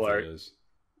mad full if art. it is.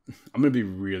 I'm gonna be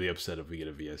really upset if we get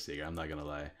a VS Seeker. I'm not gonna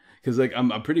lie, because like I'm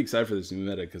pretty excited for this new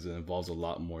meta because it involves a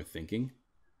lot more thinking.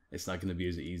 It's not gonna be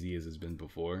as easy as it's been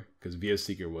before because VS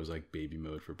Seeker was like baby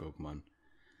mode for Pokemon.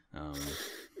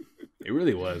 It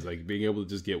really was like being able to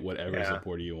just get whatever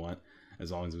supporter you want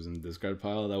as long as it was in the discard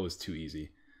pile. That was too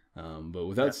easy. But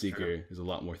without Seeker, there's a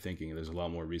lot more thinking and there's a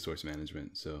lot more resource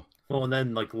management. So and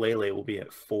then like Lele will be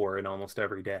at 4 in almost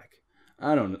every deck.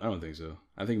 I don't think so.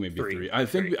 I think maybe 3. I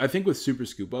think with Super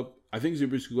Scoop Up,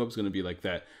 Super Scoop Up is going to be like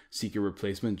that Seeker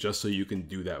replacement, just so you can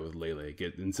do that with Lele.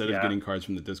 Instead of getting cards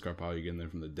from the discard pile, you're getting them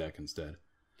from the deck instead.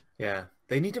 Yeah,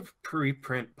 they need to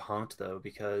pre-print Pont though,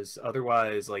 because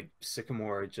otherwise, like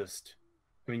Sycamore,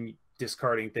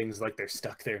 discarding things like they're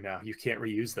stuck there now. You can't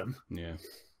reuse them. Yeah,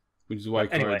 which is why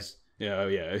cards.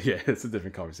 Anyway. Yeah. It's a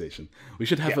different conversation. We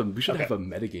should have have a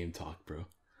metagame talk, bro.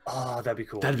 Oh, that'd be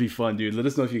cool. That'd be fun, dude. Let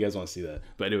us know if you guys want to see that.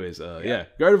 But anyways,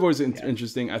 Gardevoir's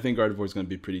interesting. I think Gardevoir's going to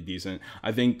be pretty decent.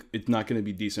 I think it's not going to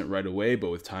be decent right away,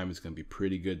 but with time, it's going to be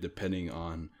pretty good depending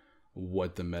on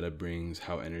what the meta brings,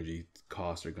 how energy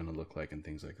costs are going to look like, and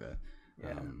things like that.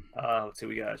 Yeah. Let's see.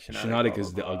 We got Shiinotic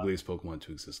is the ugliest Pokemon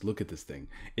to exist. Look at this thing.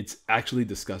 It's actually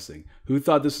disgusting. Who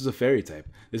thought this was a fairy type?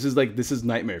 This is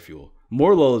nightmare fuel.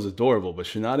 Morlul is adorable, but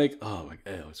Shiinotic,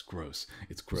 it's gross.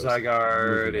 It's gross.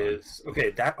 Zygarde is okay.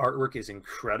 That artwork is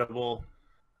incredible.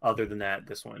 Other than that,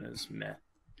 this one is meh.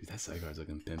 Dude, that Zygarde's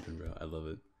looking pimping, bro. I love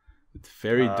it. It's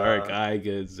very dark eye,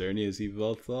 good. Xerneas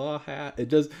evolved. It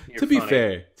does. To be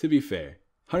fair,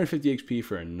 150 HP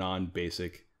for a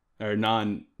non-basic or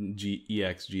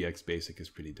non-EX GX basic is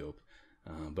pretty dope.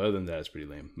 But other than that, it's pretty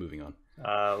lame. Moving on.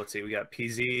 Let's see. We got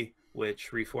PZ,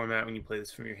 which reformat when you play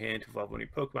this from your hand to evolve one of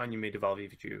your Pokemon. You may devolve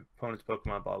each of your opponent's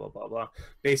Pokemon, blah, blah, blah, blah.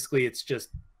 Basically, it's just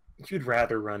you'd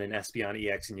rather run an Espeon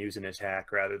EX and use an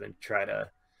attack rather than try to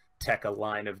tech a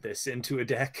line of this into a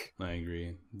deck. I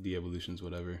agree. De-evolutions,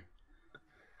 whatever.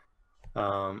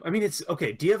 I mean, it's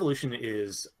okay. De-evolution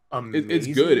is amazing. It's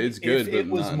good. It's good, if but it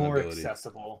was not an more ability.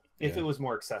 accessible. If Yeah. it was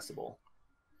more accessible.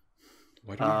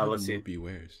 Why do we have let's more see.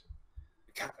 Bewares?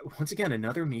 God, once again,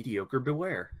 another mediocre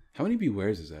Beware. How many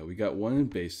Bewares is that? We got one in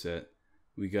base set.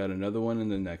 We got another one in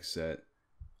the next set.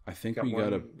 I think we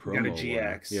got a promo. We got a one.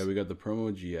 GX. Yeah, we got the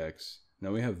promo GX.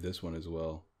 Now we have this one as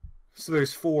well. So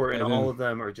there's 4, and And then- all of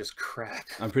them are just crap.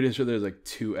 I'm pretty sure there's like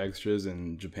 2 extras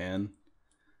in Japan.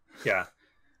 Yeah.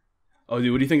 Oh,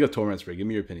 dude, what do you think of Torment Spray? Give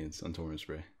me your opinions on Torment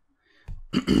Spray.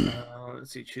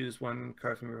 Let's see. Choose one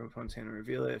card from your opponent's hand and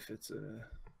reveal it. If it's a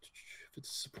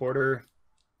supporter,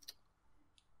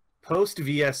 post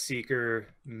VS Seeker,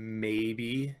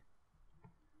 maybe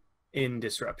in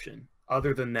Disruption.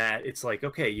 Other than that, it's like,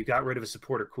 okay, you got rid of a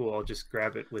supporter. Cool. I'll just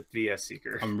grab it with VS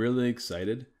Seeker. I'm really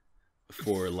excited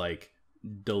for like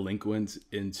delinquents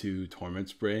into Torment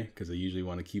Spray because they usually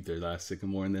want to keep their last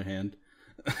Sycamore in their hand.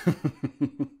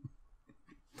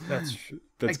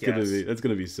 That's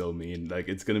gonna be so mean. Like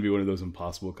it's gonna be one of those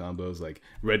impossible combos, like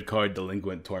red card,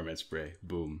 delinquent, Torment Spray,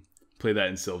 boom. Play that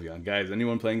in Sylveon, guys.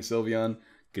 Anyone playing Sylveon,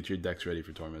 get your decks ready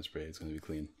for Torment Spray. It's gonna be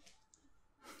clean.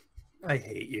 I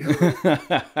hate you.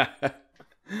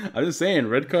 I'm just saying,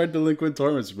 red card, delinquent,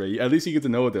 Torment Spray. At least you get to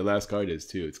know what their last card is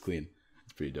too. It's clean.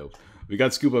 It's pretty dope. We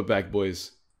got Scoop Up back,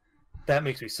 boys. That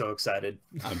makes me so excited.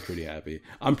 I'm pretty happy.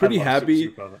 I'm pretty I love happy.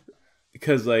 Super Scoop Up.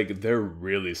 Because, like, they're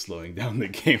really slowing down the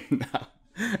game now.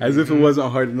 As if it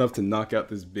wasn't hard enough to knock out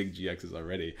this big GXs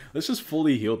already. Let's just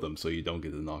fully heal them so you don't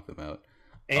get to knock them out.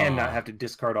 And not have to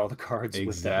discard all the cards with them.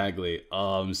 Exactly.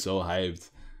 Oh, I'm so hyped.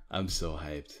 I'm so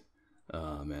hyped.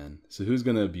 Oh, man. So who's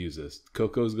going to abuse this?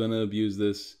 Coco's going to abuse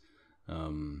this.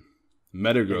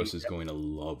 Metagross is going to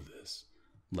love this.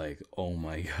 Like, oh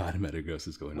my god, Metagross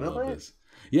is going to love this.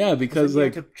 Yeah, because,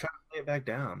 like... You have to try to play it back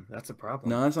down. That's a problem.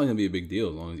 No, that's not going to be a big deal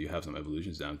as long as you have some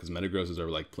evolutions down. Because Metagrosses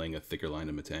are like playing a thicker line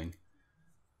of Metang.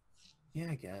 Yeah,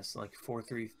 I guess. Like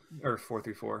 4-3 or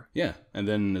 4-3-4. Yeah, and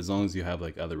then as long as you have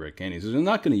like other rare candies, they're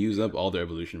not going to use up all their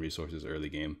evolution resources early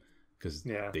game. Because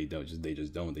they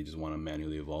just don't. They just want to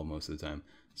manually evolve most of the time.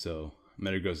 So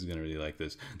Metagross is going to really like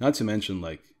this. Not to mention,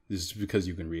 like, this is because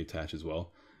you can reattach as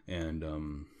well.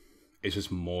 And it's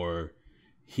just more...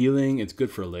 healing. It's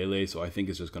good for Lele, so I think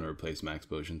it's just going to replace Max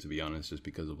Potion, to be honest, just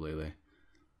because of Lele.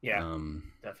 Yeah,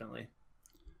 definitely.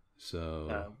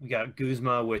 So we got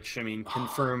Guzma, which, I mean,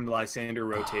 confirmed Lysander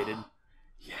rotated.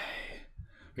 Yay.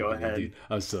 Go ahead. Dude,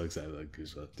 I'm so excited about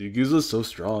Guzma. Dude, Guzma's so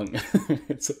strong.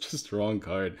 It's such a strong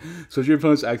card. Switch your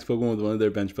opponent's active Pokemon with one of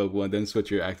their bench Pokemon, then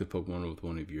switch your active Pokemon with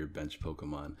one of your bench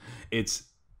Pokemon. It's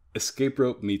Escape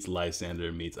Rope meets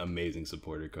Lysander meets amazing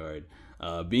supporter card.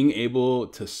 Being able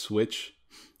to switch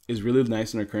is really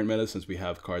nice in our current meta since we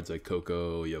have cards like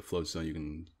Coco, you have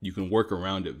Floatstone, you can work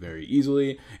around it very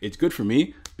easily. It's good for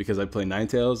me because I play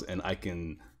Ninetales and I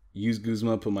can use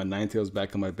Guzma, put my Ninetales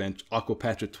back on my bench, Aqua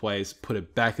Patch it twice, put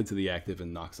it back into the active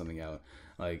and knock something out.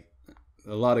 Like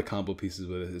a lot of combo pieces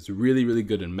with it. It's really, really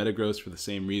good in Metagross for the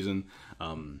same reason.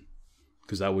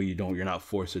 Because that way you're not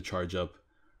forced to charge up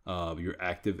your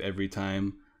active every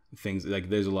time. Things like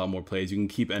there's a lot more plays. You can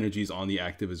keep energies on the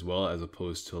active as well as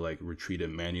opposed to like retreat it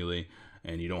manually,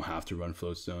 and you don't have to run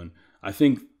Floatstone. I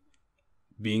think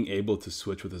being able to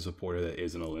switch with a supporter that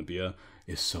is an Olympia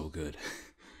is so good.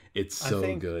 It's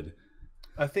so good.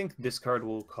 I think this card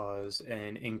will cause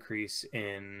an increase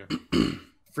in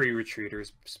free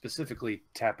retreaters, specifically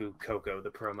Tapu Koko, the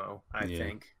promo. I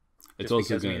think it's just also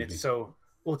because, going to it's so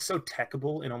it's so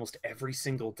techable in almost every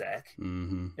single deck,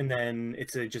 and then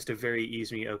it's just a very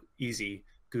easy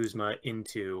Guzma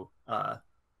into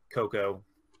Koko.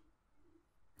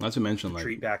 Not to mention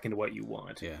retreat like back into what you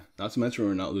want. Yeah, not to mention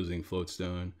we're not losing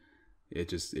Floatstone. It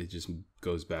just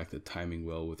goes back to timing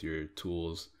well with your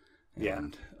tools.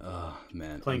 And,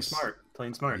 man, playing smart.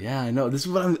 Yeah, I know. This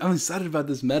is what I'm excited about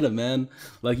this meta, man.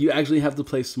 Like you actually have to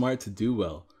play smart to do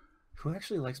well. Who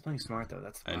actually likes playing smart though?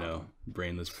 That's the problem. I know.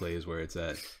 Brainless play is where it's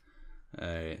at. All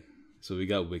right, so we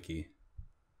got Wiki.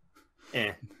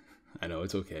 I know,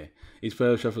 it's okay. Each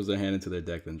player shuffles their hand into their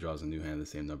deck, then draws a new hand, the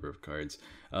same number of cards.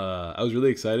 I was really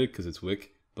excited because it's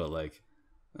Wick, but like,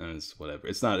 it's whatever.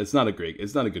 It's not a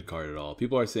good card at all.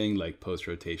 People are saying like post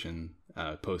rotation,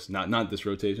 not this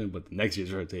rotation, but next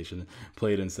year's rotation,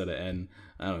 play it instead of N.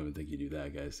 I don't even think you do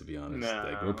that, guys. To be honest, No.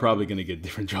 like we're probably gonna get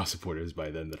different draw supporters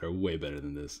by then that are way better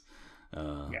than this.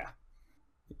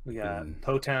 We got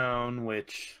Potown,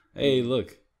 which hey,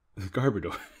 look,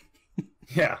 Garbodor.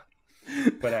 Yeah.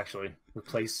 But actually,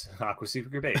 replace Aqua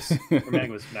Super Base. Or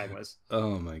Magmas.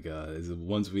 Oh my god.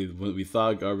 Once we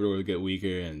thought Garbodor would get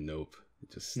weaker, and nope.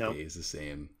 It just stays the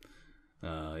same.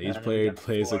 Each then player we got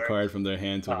plays a four. card from their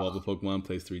hand to evolve Oh. a Pokemon,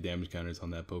 plays 3 damage counters on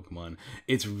that Pokemon.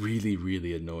 It's really,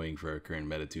 really annoying for our current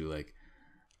meta too. Like,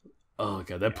 oh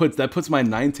god, that puts my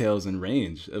Ninetales in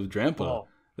range of Drampa. Oh,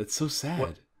 That's so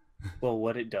sad. well,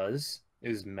 what it does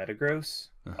is Metagross.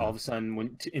 Uh-huh. All of a sudden,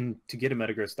 when to get a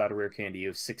Metagross without a rare candy, you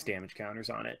have 6 damage counters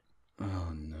on it.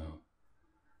 Oh no.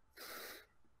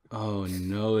 Oh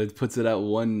no, it puts it at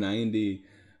 190.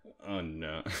 Oh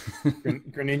no.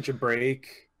 Greninja Break.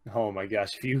 Oh my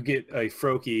gosh, if you get a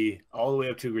Froakie all the way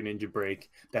up to Greninja Break,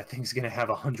 that thing's gonna have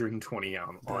 120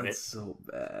 on it. That's so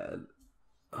bad.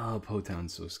 Oh,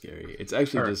 Potown's so scary. It's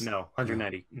actually Or, just no,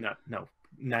 190. No,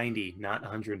 90, not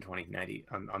 120. 90.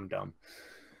 I'm dumb.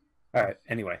 All right.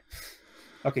 Anyway,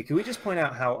 okay. Can we just point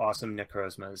out how awesome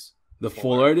Necrozma's the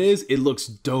full art is? It looks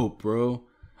dope, bro.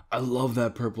 I love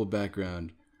that purple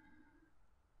background.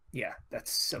 Yeah,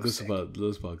 that's so This sick.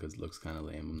 looks kind of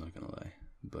lame. I'm not gonna lie,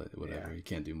 but whatever. Yeah. You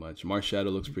can't do much.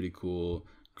 Marshadow looks pretty cool.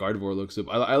 Gardevoir looks up.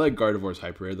 I like Gardevoir's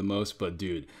hyper rare the most, but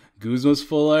dude, Guzma's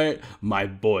full art, my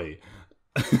boy.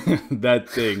 That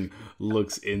thing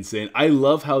looks insane. I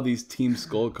love how these Team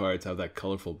Skull cards have that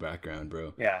colorful background,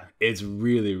 bro. Yeah, it's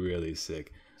really, really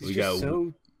sick. He's just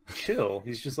so chill.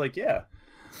 He's just like, yeah.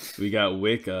 We got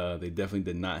Wick. They definitely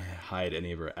did not hide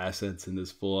any of her assets in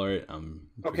this full art. I'm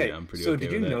pretty so okay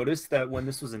did you with notice that when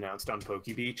this was announced on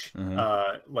Pokebeach,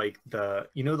 like the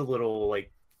little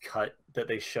like cut that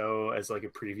they show as like a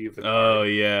preview of the card? Oh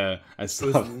yeah, I saw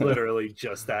it was literally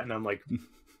just that, and I'm like,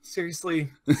 seriously,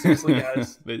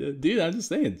 guys. Dude, I'm just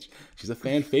saying, she's a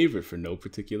fan favorite for no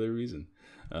particular reason.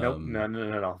 Nope,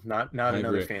 no, not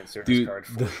another fan service card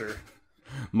for sure.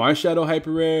 Marshadow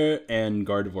hyper rare and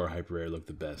Gardevoir hyper rare look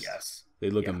the best. Yes, they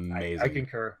look amazing. I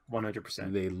concur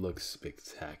 100%. They look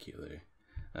spectacular.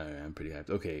 All right, I'm pretty hyped.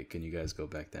 Okay, can you guys go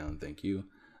back down? Thank you.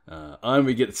 On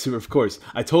we get super. Of course,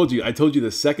 I told you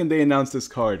the second they announced this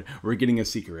card, we're getting a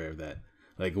secret rare of that.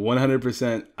 Like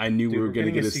 100%, I knew we were going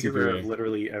to get a secret rare of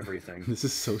literally everything. This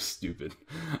is so stupid.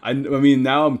 I mean,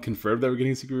 now I'm confirmed that we're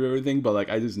getting a secret rare of everything, but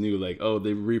like I just knew, like, oh,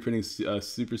 they're reprinting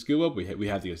Super Scoop Up. We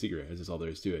have to get a secret rare. That's just all there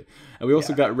is to it. And we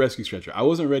also got Rescue Stretcher. I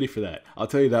wasn't ready for that. I'll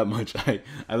tell you that much. I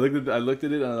looked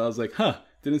at it and I was like, huh,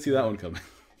 didn't see that one coming.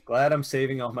 Glad I'm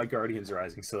saving all my Guardians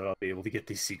Rising so that I'll be able to get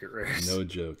these secret rares. No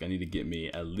joke. I need to get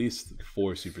me at least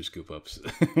 4 Super Scoop Ups.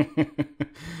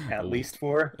 At least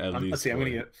 4? Let's see,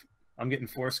 4. I'm getting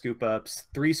 4 scoop ups,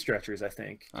 3 stretchers. I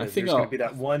think there's going to be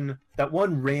that one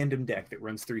random deck that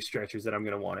runs 3 stretchers that I'm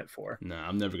going to want it for. Nah,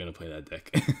 I'm never going to play that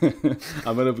deck.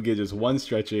 I'm going to get just 1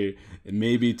 stretcher,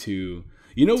 maybe 2.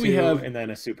 You know, 2, we have, and then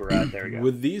a super rat. There we go.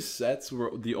 With these sets,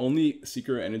 the only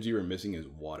secret energy we're missing is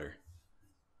water.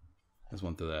 I just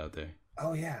want to throw that out there.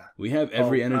 Oh yeah, we have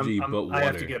every energy but water. I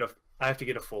have to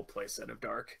get a full play set of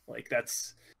dark. Like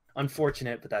that's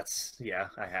unfortunate, but I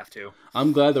have to.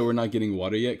 I'm glad that we're not getting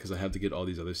water yet because I have to get all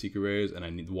these other secret rares, and I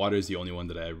need water is the only one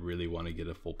that I really want to get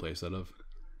a full play set of.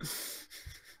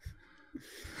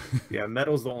 Yeah,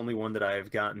 metal's the only one that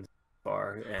I've gotten so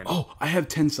far. And I have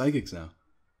 10 psychics now.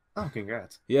 Oh,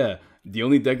 congrats. Yeah, the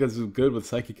only deck that's good with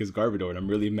Psychic is Garbodor, and I'm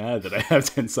really mad that I have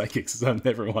 10 Psychics, so I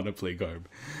never want to play Garb.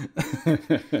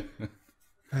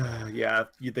 Yeah,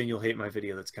 then you'll hate my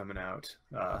video that's coming out.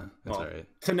 That's all right.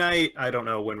 Tonight, I don't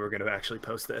know when we're going to actually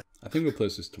post this. I think we'll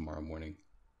post this tomorrow morning.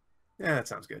 Yeah, that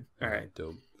sounds good. All right.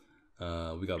 Dope.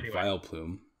 We got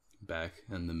Vileplume back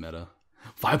in the meta.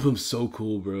 Vileplume's so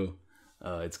cool, bro.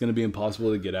 It's going to be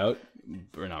impossible to get out,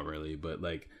 or not really, but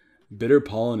like Bitter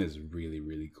Pollen is really,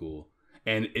 really cool.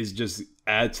 And it's just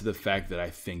add to the fact that I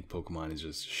think Pokemon is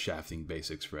just shafting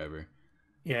basics forever.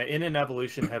 Yeah, in an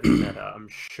evolution heavy meta, I'm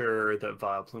sure that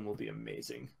Vileplume will be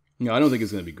amazing. No, I don't think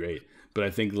it's going to be great, but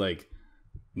I think like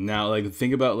now, like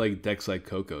think about like decks like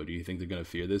Coco. Do you think they're going to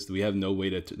fear this? Do we have no way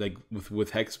to like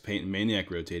with Hex Paint and Maniac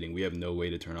rotating? We have no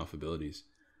way to turn off abilities.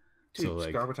 Dude, so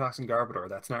like Garbotox and Garbodor,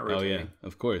 that's not rotating. Oh yeah,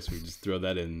 of course. We just throw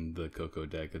that in the Coco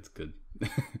deck. It's good.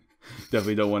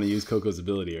 Definitely don't want to use Coco's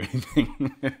ability or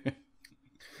anything.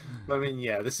 I mean,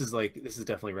 yeah, this is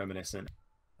definitely reminiscent.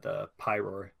 The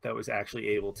Pyroar that was actually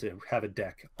able to have a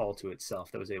deck all to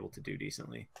itself that was able to do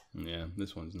decently. Yeah,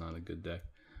 this one's not a good deck,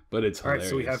 but it's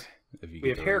hilarious. All right, so we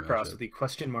have Heracross with the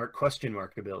question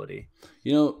mark ability.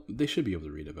 You know, they should be able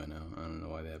to read it by now. I don't know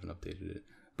why they haven't updated it,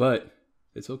 but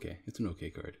it's okay. It's an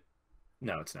okay card.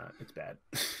 No, it's not. It's bad.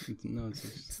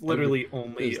 It's literally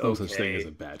only there's no such thing as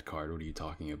a bad card. What are you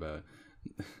talking about?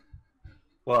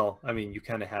 Well, I mean, you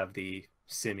kind of have the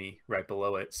Simi right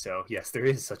below it, so yes, there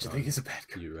is such a thing as a bad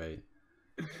card. You're right.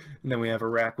 And then we have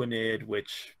Araquanid,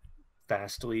 which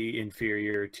vastly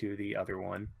inferior to the other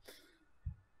one.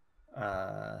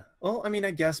 Well, I mean,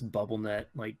 I guess BubbleNet,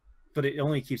 like but it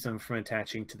only keeps them from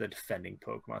attaching to the defending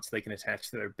Pokemon, so they can attach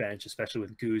to their bench, especially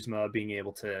with Guzma being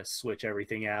able to switch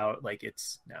everything out. Like,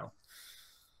 it's no.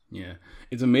 Yeah,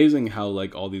 it's amazing how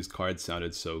like all these cards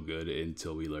sounded so good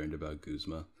until we learned about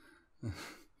Guzma.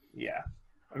 Yeah,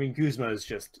 I mean Guzma is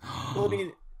just. Well, I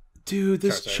mean, dude,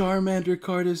 this Charizard. Charmander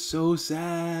card is so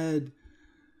sad.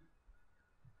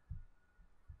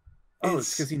 Oh,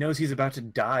 it's because he knows he's about to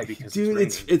die because dude,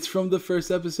 it's raining. it's from the first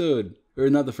episode, or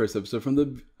not the first episode, from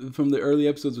the early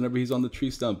episodes. Whenever he's on the tree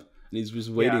stump and he's just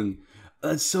waiting,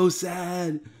 that's so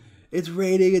sad. It's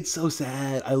raining. It's so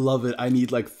sad. I love it. I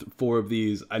need like 4 of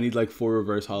these. I need like 4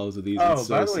 reverse hollows of these. Oh, it's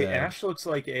so by the way, sad. Ash looks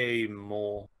like a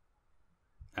mole.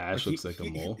 Ash looks like a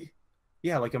mole.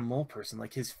 Yeah, like a mole person.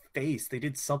 Like his face. They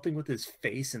did something with his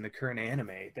face in the current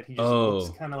anime that he just Oh.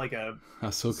 looks kind of like a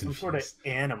I'm so some confused. sort of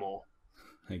animal.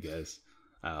 I guess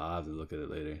I'll have to look at it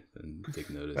later and take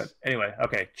notice. But anyway,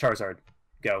 okay, Charizard,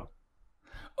 go.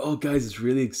 Oh, guys, it's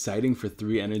really exciting. For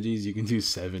 3 energies, you can do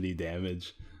 70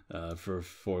 damage. For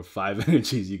 5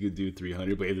 energies, you could do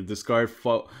 300. But you have to discard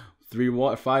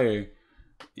 3 fire.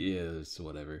 Yeah, it's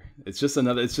whatever. It's just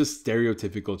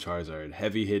stereotypical Charizard.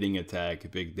 Heavy hitting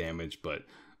attack, big damage, but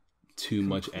too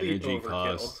much Complete energy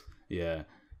overkill. cost. Yeah,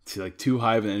 too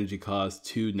high of an energy cost,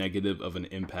 too negative of an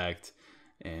impact,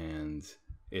 and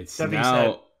it's That being now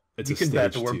said, it's you a can bet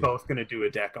that stage we're 2. both going to do a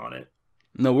deck on it.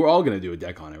 No, we're all gonna do a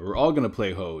deck on it. We're all gonna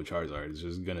play Ho Charizard. It's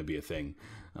just gonna be a thing.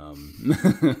 But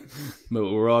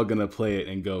we're all gonna play it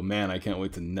and go, man, I can't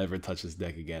wait to never touch this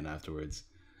deck again afterwards.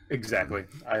 Exactly.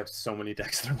 I have so many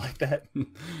decks that are like that.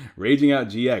 Raging Out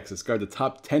GX. Discard the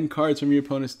top 10 cards from your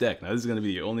opponent's deck. Now, this is going to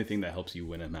be the only thing that helps you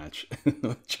win a match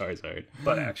with Charizard.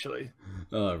 But actually,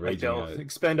 like Raging they'll Out.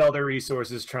 expend all their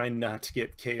resources trying not to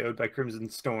get KO'd by Crimson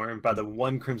Storm, by the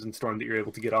one Crimson Storm that you're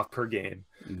able to get off per game.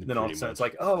 And then all of a sudden it's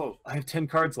like, oh, I have 10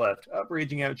 cards left. Oh,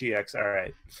 Raging Out GX. All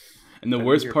right. And the And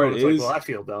worst your part opponent's is, like, well, I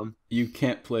feel dumb. you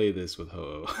can't play this with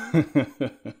Ho.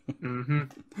 Mm-hmm.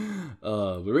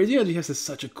 But Raging Out GX is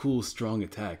such a cool, strong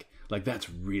attack. Like, that's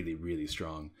really, really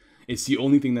strong. It's the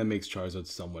only thing that makes Charizard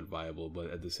somewhat viable, but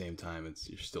at the same time,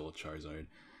 you're still a Charizard.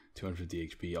 250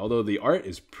 HP. Although the art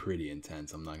is pretty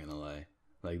intense, I'm not gonna lie.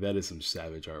 Like, that is some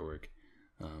savage artwork.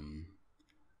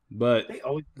 But They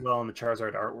always do well on the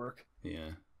Charizard artwork.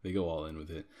 yeah, they go all in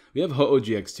with it. We have Ho-Oh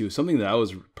GX too, something that I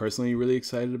was personally really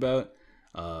excited about.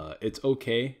 It's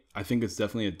okay. I think it's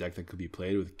definitely a deck that could be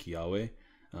played with Kiawe.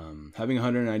 Having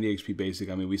 190 HP basic,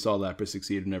 I mean, we saw Lapras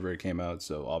succeed whenever it came out,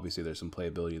 so obviously there's some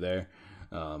playability there.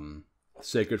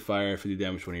 Sacred Fire, 50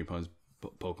 damage to one of your opponent's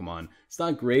Pokemon. It's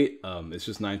not great. It's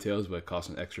just 9 tails, but it costs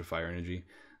an extra fire energy.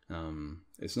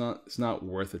 It's not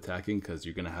worth attacking because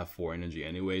you're gonna have 4 energy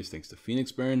anyways, thanks to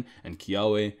Phoenix Burn and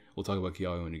Kiawe. We'll talk about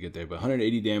Kiawe when you get there. But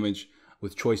 180 damage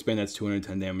with Choice Band, that's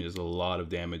 210 damage. Is a lot of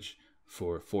damage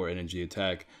for 4 energy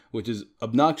attack, which is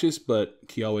obnoxious. But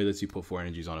Kiawe lets you put 4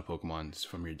 energies on a Pokemon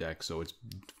from your deck, so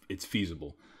it's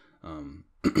feasible.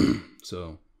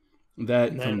 So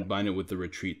that combine it with the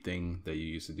retreat thing that you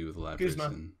used to do with Lapras Guzma.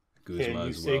 and Guzma Can you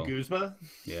as say well. Guzma?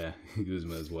 Yeah,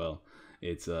 Guzma as well.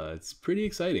 It's pretty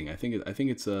exciting. I think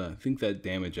that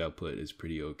damage output is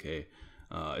pretty okay.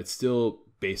 It's still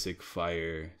basic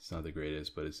fire. It's not the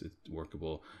greatest, but it's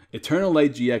workable. Eternal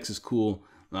Light GX is cool.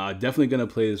 Definitely gonna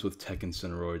play this with Tech and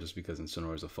Incineroar just because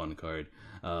Incineroar is a fun card.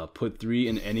 Put 3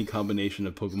 in any combination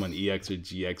of Pokemon EX or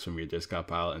GX from your discard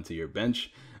pile into your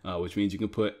bench, which means you can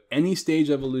put any stage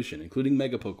evolution, including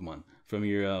Mega Pokemon, from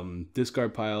your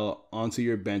discard pile onto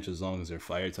your bench as long as they're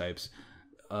fire types.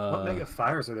 What Mega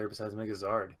Fires are there besides Mega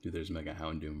Zard? Dude, there's Mega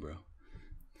Houndoom, bro.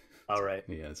 All right.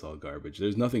 Yeah, it's all garbage.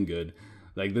 There's nothing good.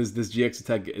 Like, this GX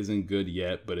attack isn't good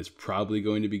yet, but it's probably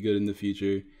going to be good in the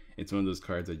future. It's one of those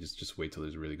cards that just wait till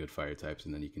there's really good fire types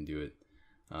and then you can do it.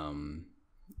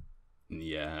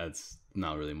 Yeah, that's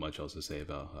not really much else to say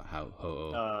about how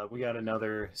Ho-Oh. We got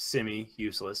another Simi,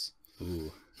 useless.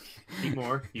 Ooh. Keep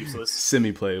more, useless.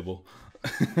 Semi-playable.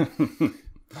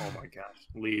 Oh my gosh.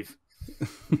 Leave.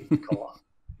 Call.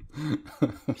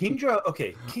 Kingdra,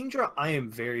 okay. Kingdra, I am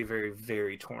very, very,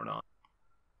 very torn on.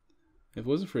 If it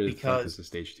wasn't for the fact Because- this is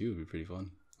stage 2, it would be pretty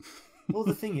fun. Well,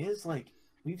 the thing is, like,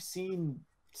 we've seen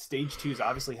stage 2s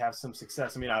obviously have some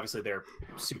success. I mean, obviously they're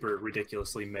super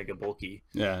ridiculously mega bulky.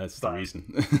 Yeah, that's the But-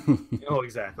 reason. Oh,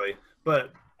 exactly.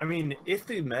 But I mean, if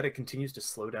the meta continues to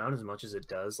slow down as much as it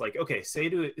does, like, okay, say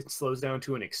it slows down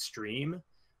to an extreme,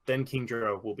 then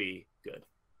Kingdra will be good.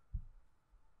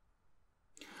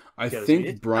 I Because think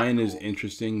it's Brian not is cool.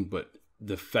 interesting, but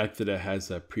the fact that it has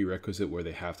that prerequisite where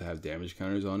they have to have damage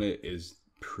counters on it is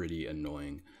pretty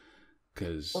annoying.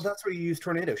 Because Well, that's where you use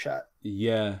Tornado Shot.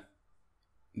 yeah,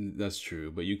 that's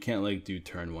true. But you can't like do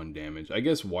turn 1 damage. I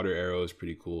guess Water Arrow is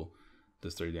pretty cool.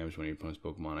 Does 30 damage when your opponent's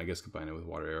Pokemon. I guess combine it with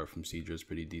Water Arrow from Seadra is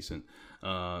pretty decent.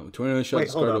 Tornado Shot. Wait,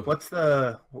 hold up. What's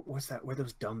that? Where are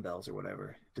those dumbbells or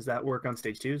whatever? Does that work on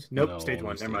stage 2s? Nope, No, stage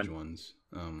 1. only Never mind. stage ones.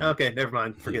 Okay, never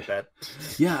mind. Forget that.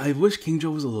 Yeah, I wish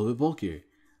Kingdra was a little bit bulkier.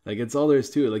 Like, it's all there is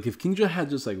to it. Like, if Kingdra had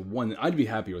just, like, I'd be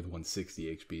happier with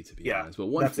 160 HP, to be honest. But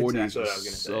 140 is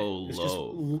just so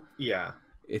low. Yeah.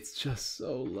 It's just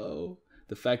so low.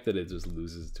 The fact that it just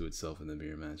loses to itself in the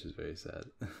mirror match is very sad.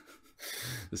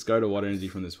 Discard a water energy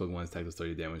from this Pokemon's attack does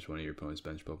 30 damage to one of your opponent's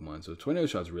bench Pokemon. So Tornado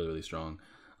Shot's really, really strong.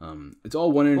 It's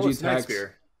all one energy attacks. Nice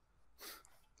Spear.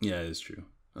 Yeah, it is true.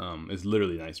 It's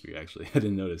literally Nice Spear, actually. I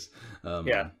didn't notice.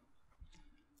 Yeah.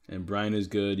 And Brine is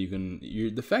good.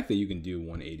 The fact that you can do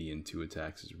 180 in 2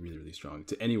 attacks is really, really strong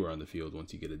to anywhere on the field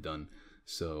once you get it done.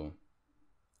 So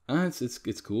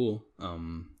it's cool.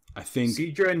 I think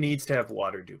Seadra needs to have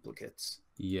water duplicates.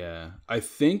 Yeah, I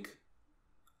think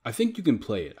you can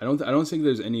play it. I don't think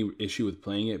there's any issue with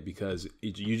playing it because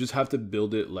you just have to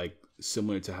build it like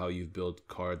similar to how you've built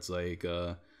cards like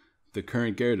the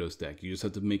current Gyarados deck. You just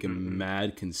have to make it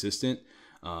mad consistent,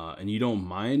 and you don't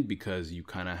mind because you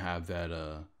kind of have that.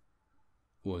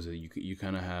 What was it? You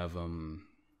kind of have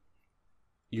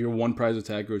your one prize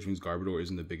attacker, which means Garbodor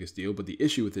isn't the biggest deal. But the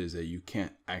issue with it is that you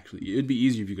can't actually. It'd be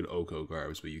easier if you could OHKO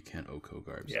Garbs, but you can't OHKO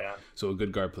Garbs. Yeah. So a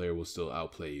good Garb player will still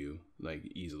outplay you like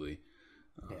easily.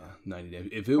 90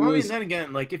 damage. If I mean, then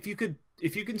again, like if you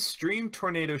can stream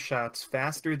Tornado Shots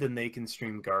faster than they can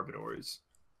stream Garbodors,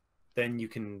 then you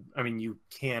can. I mean, you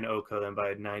can OHKO them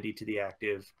by 90 to the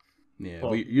active. Yeah,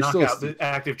 well, but you're knock still out the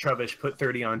active Trubbish, put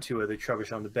 30 on 2 of the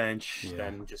Trubbish on the bench, Yeah.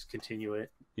 then just continue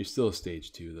it. You're still a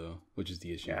stage 2 though, which is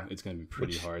the issue. Yeah. It's going to be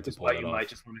pretty hard to Is pull why that you off. might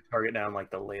just want to target down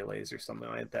like the Lele's or something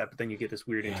like that, but then you get this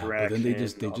weird Yeah, interaction. but then they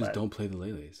just and all that. don't play the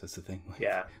Lele's. That's the thing. Like,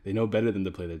 Yeah. they know better than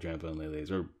to play their Drampa and Lele's,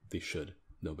 or they should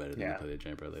know better than Yeah. to play their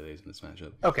Drampa or Lele's in this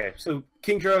matchup. Okay, so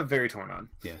Kingdra, very torn on.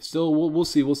 Yeah, still we'll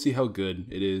see how good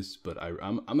it is, but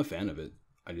I'm a fan of it.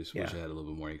 I just wish Yeah. it had a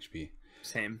little bit more HP.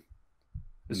 Same.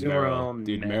 Meryl,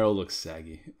 dude, meh. Meryl looks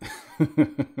saggy. The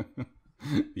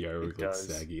artwork looks does.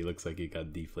 saggy. It looks like it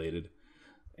got deflated.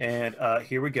 And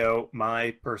here we go.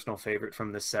 My personal favorite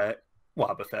from this set,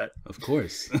 Wobbuffet. Of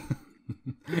course.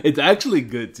 It's actually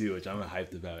good too, which I'm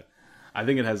hyped about. I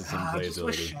think it has some I just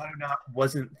wish playability. Shadow Knot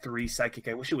wasn't 3 Psychic.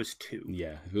 I wish it was 2.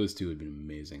 Yeah, if it was 2, it would be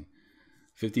amazing.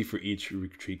 50 for each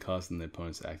retreat cost in the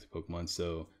opponent's active Pokemon.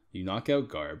 So you knock out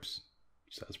Garbs.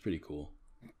 So that's pretty cool.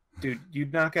 Dude,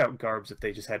 you'd knock out Garbs if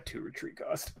they just had 2 retreat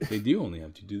cost. They do only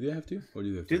have 2. Do they have 2? Or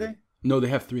do they have 3? Do they? No, they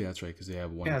have 3. That's right, because they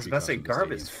have 1. Yeah, I was about to say retreat cost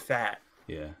Garb in the is stadium. fat.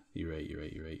 Yeah, you're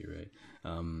right.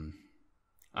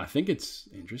 I think it's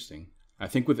interesting. I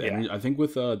think with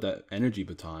that energy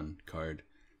baton card,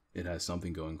 it has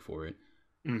something going for it.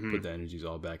 Mm-hmm. Put the energies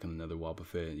all back on another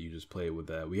Wobbuffet. You just play with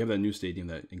that. We have that new stadium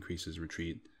that increases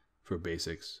retreat for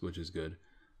basics, which is good.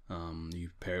 You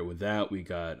pair it with that. We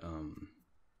got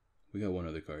one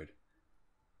other card.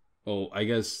 Oh, I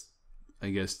guess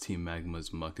Team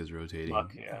Magma's Muck is rotating.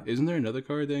 Muck, yeah. Isn't there another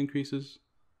card that increases?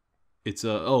 It's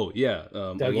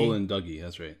Alola and Dougie.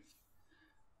 That's right.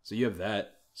 So you have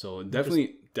that. So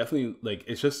definitely like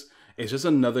it's just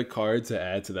another card to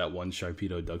add to that one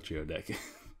Sharpedo Ductrio deck.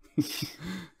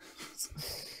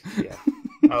 Yeah.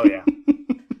 Oh yeah.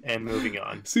 And moving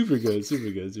on. Super good.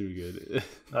 Scolipede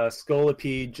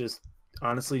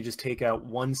just take out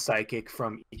 1 Psychic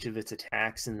from each of its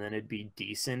attacks and then it'd be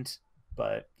decent.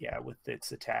 But yeah, with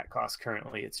its attack cost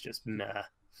currently, it's just meh.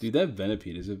 Dude, that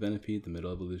Venipede, is it Venipede, the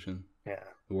middle evolution? Yeah.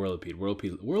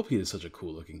 Whirlipede is such a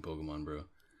cool looking Pokemon, bro.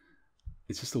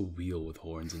 It's just a wheel with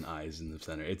horns and eyes in the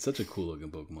center. It's such a cool looking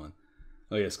Pokemon.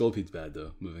 Oh yeah, Scolpide's bad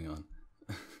though. Moving on.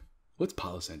 What's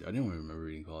Palossand? I didn't remember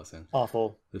reading Palossand.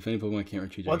 Awful. The defending Pokemon can't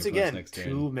retreat. Once again, next too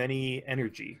turn. many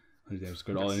energy.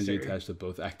 Discard all energy Necessary. attached to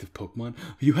both active Pokemon.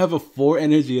 You have a 4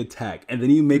 energy attack, and then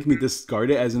you make me discard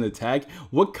it as an attack?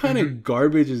 What kind of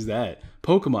garbage is that?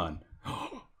 Pokemon.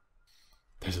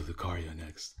 There's a Lucario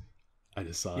next. I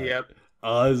just saw it. Yep.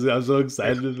 Oh, I'm so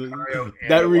excited. Lucario and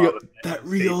That a Wobbuffet.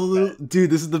 Riolu. Dude,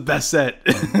 this is the best set.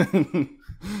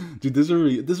 Dude, this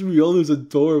Riolu is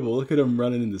adorable. Look at him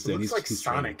running in the sand. Looks like he's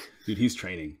Sonic. Training. Dude, he's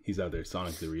training. He's out there.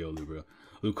 Sonic the Riolu, bro.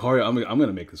 Lucario, I'm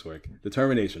gonna make this work.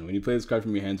 Determination. When you play this card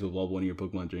from your hand to evolve one of your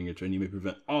Pokemon during your turn, you may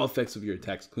prevent all effects of your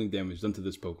attacks, including damage done to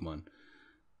this Pokemon.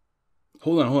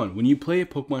 Hold on. When you play a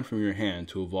Pokemon from your hand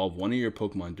to evolve one of your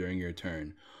Pokemon during your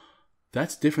turn,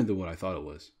 that's different than what I thought it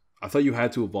was. I thought you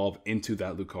had to evolve into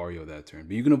that Lucario that turn.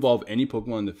 But you can evolve any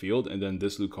Pokemon in the field, and then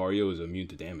this Lucario is immune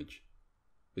to damage.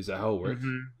 Is that how it works?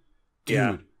 Mm-hmm. Dude,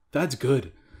 Yeah. that's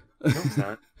good. No, it's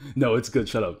not. No, it's good.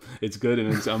 Shut up. It's good, and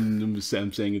I'm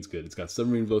saying it's good. It's got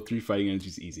Submarine Blow, 3 fighting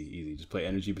energies. Easy. Just play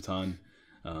Energy Baton.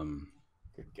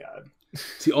 Good God.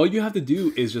 See, all you have to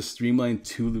do is just streamline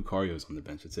 2 Lucarios on the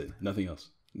bench. That's it. Nothing else.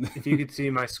 If you could see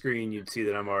my screen, you'd see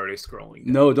that I'm already scrolling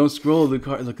down. No, don't scroll,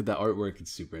 Lucario. Look at that artwork.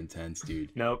 It's super intense, dude.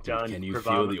 Nope, Dude, done. can you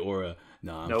Bravado. feel the aura?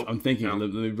 No, Nope, I'm thinking. no.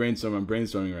 Let me brainstorm. I'm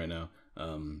brainstorming right now.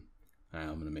 All right,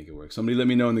 I'm gonna make it work. Somebody let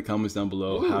me know in the comments down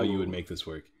below how you would make this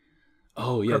work.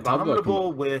 Oh yeah, talk about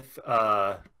Abominable with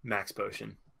Max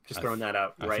Potion. Just throwing that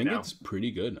out right I think now. it's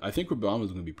pretty good. I think Rabama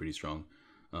is gonna be pretty strong.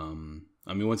 I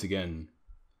mean, once again,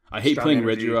 I hate Strong playing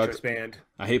energy, Regirock. Regirock.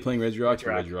 I hate playing Regirock,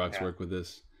 but Regirock, Regirocks yeah. work with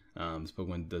this. This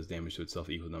Pokemon does damage to itself,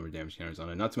 equal number of damage counters on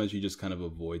it. Not to mention, you just kind of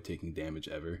avoid taking damage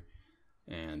ever.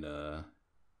 And, I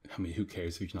mean, who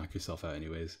cares if you knock yourself out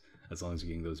anyways, as long as you're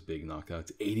getting those big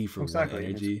knockouts. 80 for Exactly. 1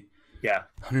 energy. Yeah.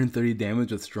 130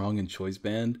 damage with Strong and Choice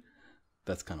Band.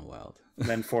 That's kind of wild. And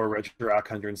then for Regirock,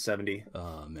 170.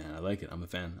 Oh, man, I like it. I'm a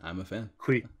fan.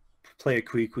 Play a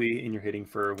Quee and you're hitting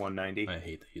for 190. I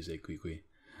hate that you say Quee.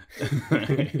 I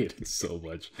hate it so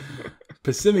much.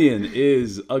 Passimian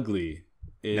is ugly.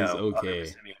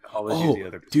 Okay.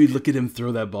 Oh, dude, look at him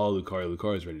throw that ball, Lucario.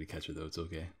 Lucario's ready to catch it, though. It's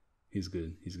okay. He's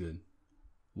good.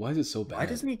 Why is it so bad? Why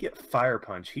doesn't he get Fire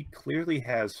Punch? He clearly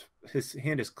has... His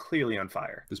hand is clearly on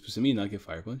fire. Does Passimian not get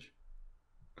Fire Punch?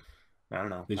 I don't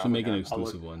know. They should make an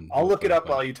exclusive one. I'll look it up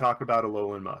while you talk about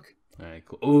Alolan Muck. All right,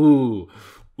 cool.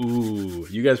 Ooh.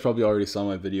 You guys probably already saw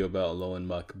my video about Alolan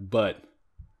Muck, but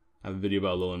I have a video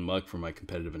about Alolan Muck for my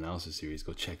competitive analysis series.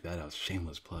 Go check that out.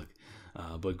 Shameless plug.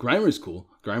 But Grimer is cool.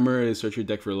 Grimer is search your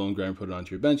deck for Alolan Grimer, put it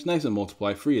onto your bench. Nice and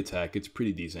multiply, free attack. It's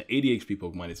pretty decent. 80 HP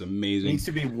Pokemon. It's amazing. Needs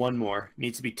to be one more.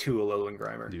 Needs to be 2 Alolan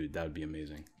Grimer. Dude, that would be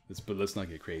amazing. But let's not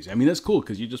get crazy. I mean, that's cool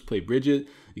because you just play Bridget.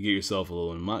 You get yourself a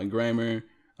Alolan Grimer.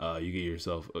 You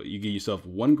get yourself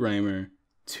 1 Grimer,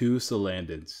 2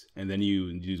 Salandits, and then you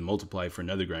use multiply for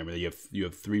another Grimer. You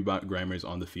have 3 Grimers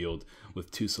on the field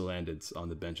with 2 Salandits on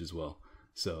the bench as well.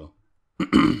 So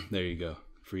there you go.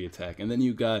 Free attack. And then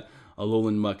you got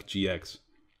Alolan Muck GX.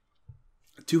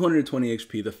 220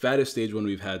 HP, the fattest stage one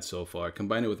we've had so far.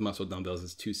 Combine it with muscle dumbbells,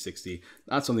 it's 260.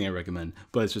 Not something I recommend,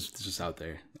 but it's just out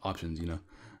there. Options, you know.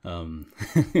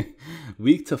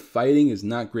 Weak to fighting is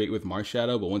not great with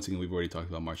Marshadow, but once again, we've already talked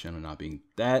about Marshadow not being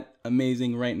that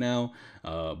amazing right now.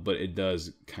 But it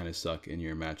does kind of suck in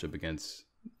your matchup against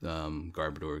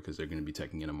Garbodor because they're going to be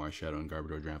taking in a Marshadow and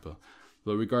Garbodor Drampa.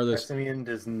 But regardless, Passimian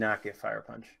does not get Fire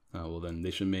Punch. Well, then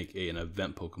they should make an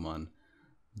event Pokemon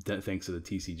thanks to the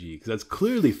TCG because that's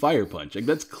clearly Fire Punch. Like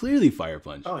that's clearly Fire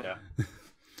Punch. Oh yeah.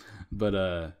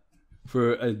 But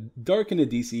for a Dark and a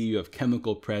DC, you have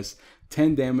Chemical Press.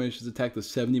 10 damage. This attack does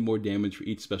 70 more damage for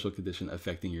each special condition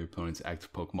affecting your opponent's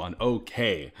active Pokemon.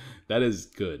 Okay, that is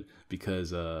good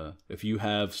because if you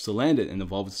have Salandit and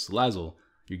evolve with Salazzle,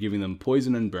 you're giving them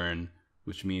Poison and Burn,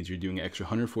 which means you're doing an extra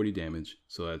 140 damage.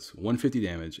 So that's 150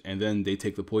 damage. And then they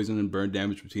take the Poison and Burn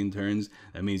damage between turns.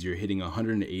 That means you're hitting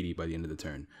 180 by the end of the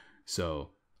turn. So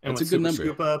and that's a good number.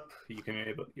 Scoop Up,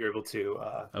 you're able to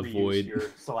avoid your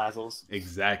Salazzles.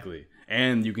 Exactly.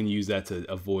 And you can use that to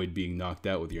avoid being knocked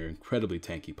out with your incredibly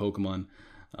tanky Pokemon.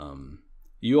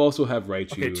 You also have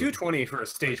Raichu. Okay, 220 for a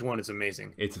stage 1 is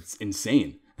amazing. It's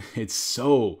insane. It's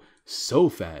so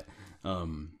fat.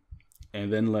 And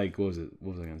then like what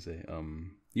was I gonna say?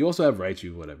 You also have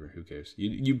Raichu, whatever, who cares?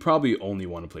 You probably only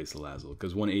want to play Salazzle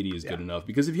because 180 is good enough.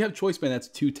 Because if you have Choice Band, that's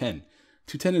 210.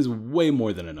 210 is way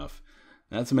more than enough.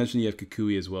 Not to mention you have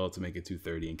Kukui as well to make it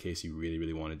 230 in case you really,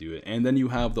 really want to do it. And then you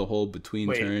have the whole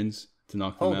between turns to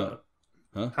knock them out.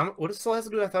 Huh? What does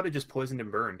Salazzle do? I thought it just poisoned and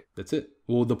burned. That's it.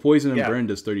 Well, the poison and burn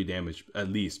does 30 damage at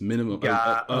least. Minimum.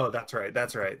 Yeah. That's right.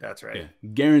 Yeah.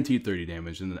 Guaranteed 30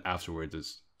 damage. And then afterwards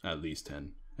it's at least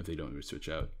 10 if they don't switch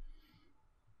out.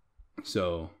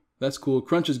 So that's cool.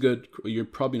 Crunch is good. You're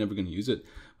probably never going to use it,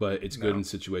 but it's good in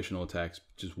situational attacks.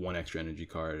 Just 1 extra energy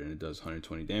card, and it does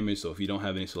 120 damage. So if you don't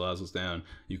have any Salazzles down,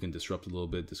 you can disrupt a little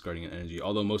bit, discarding an energy.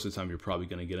 Although most of the time you're probably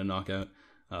going to get a knockout.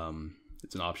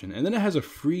 It's an option. And then it has a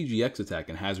free GX attack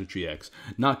and Hazard GX.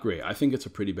 Not great. I think it's a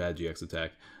pretty bad GX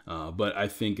attack, but I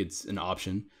think it's an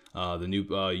option. The new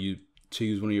you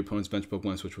choose one of your opponent's bench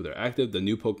Pokemon, switch where they're active. The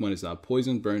new Pokemon is now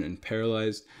Poisoned, Burn, and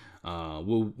Paralyzed.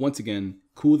 Well, once again,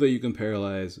 cool that you can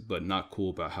paralyze, but not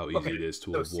cool about how easy it is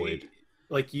to avoid. See,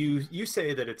 like you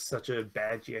say that it's such a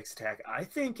bad GX attack. I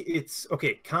think it's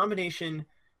okay. Combination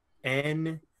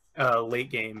N late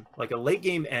game, like a late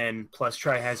game N plus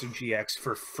Tri-Hazard GX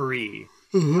for free.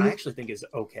 I actually think is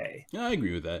okay. Yeah, I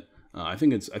agree with that. I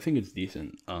think it's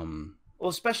decent. Well,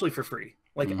 especially for free.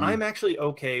 Like I'm actually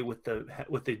okay with the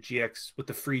GX with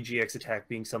the free GX attack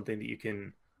being something that you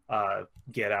can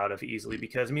get out of easily,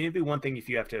 because I mean it'd be one thing if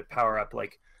you have to power up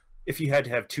like if you had to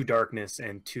have 2 darkness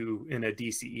and 2 in a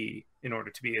DCE in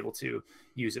order to be able to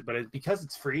use it. But because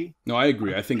it's free, No, I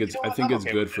agree. I think you it's know I what? think I'm it's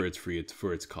okay good with for it. its free. It's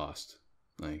for its cost.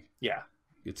 Like Yeah,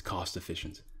 it's cost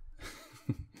efficient.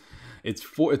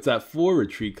 It's at 4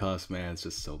 retreat cost, man. It's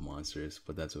just so monstrous,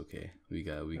 but that's okay. We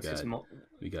got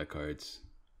cards.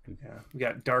 yeah. We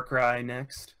got Darkrai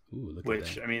next, Ooh, look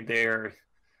which at I mean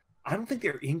I don't think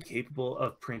they're incapable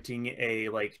of printing a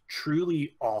like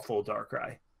truly awful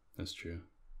Darkrai. That's true.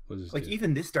 What does this Like do?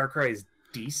 even this Darkrai is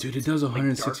decent. Dude, it does Like,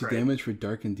 160 Darkrai- damage for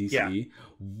Dark and DCE.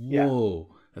 Yeah.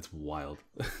 Whoa, that's wild.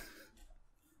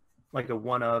 like a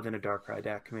one of in a Darkrai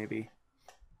deck maybe.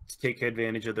 To take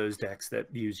advantage of those decks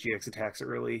that use GX attacks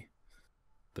early.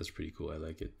 That's pretty cool. I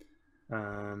like it.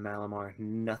 Malamar,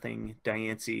 nothing.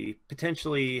 Diancie,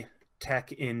 potentially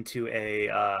tech into a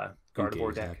Gardevoir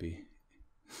Gabe's deck. happy.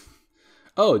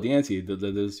 Oh, Diancie,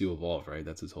 does you evolve, right?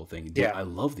 That's his whole thing. Dude, Yeah. I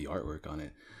love the artwork on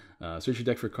it. Search your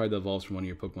deck for a card that evolves from one of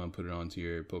your Pokemon, put it onto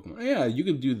your Pokemon. Yeah, you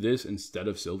could do this instead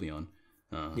of Sylveon.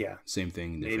 Yeah. Same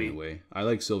thing, different Maybe. way. I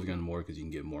like Sylveon more because you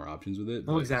can get more options with it.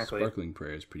 Oh, but exactly. Sparkling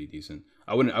Prayer is pretty decent.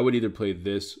 I would either play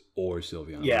this or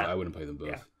Sylveon. Yeah. I wouldn't play them both.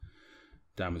 Yeah.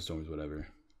 Diamond Storms, whatever.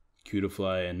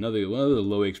 Cutiefly, and one of the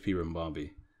low HP Rimbombi.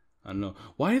 I don't know.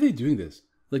 Why are they doing this?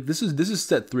 Like this is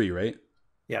set 3, right?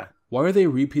 Yeah. Why are they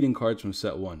repeating cards from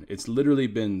set 1? It's literally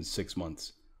been 6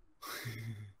 months.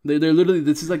 They're literally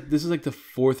this is like the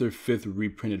 4th or 5th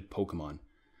reprinted Pokemon.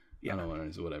 Yeah. I don't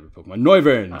want to whatever Pokemon.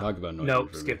 Noivern. Talk about Noivern.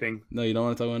 Nope, for a minute. skipping. No, you don't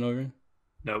want to talk about Noivern?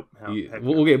 Nope.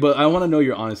 Well, okay, but I want to know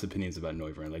your honest opinions about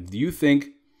Noivern. Like, do you think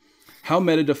how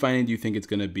meta defining do you think it's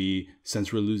going to be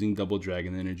since we're losing Double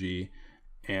Dragon energy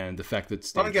and the fact that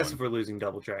Well, I guess one- if we're losing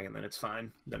Double Dragon, then it's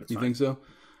fine. Then it's you fine. think so?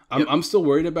 Yep. I'm still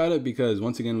worried about it because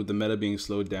once again with the meta being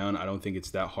slowed down, I don't think it's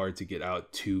that hard to get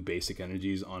out 2 basic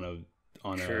energies on a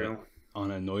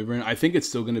Noivern. I think it's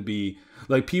still going to be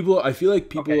like I feel like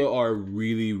people are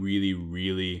really, really,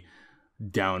 really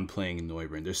downplaying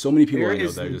Noivern. There's so many people I know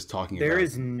that are just talking about. There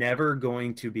is never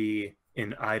going to be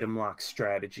an item lock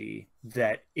strategy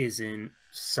that isn't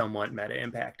somewhat meta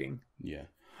impacting. Yeah,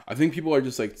 I think people are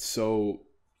just like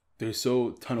they're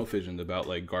so tunnel visioned about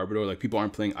like Garbodor. Like people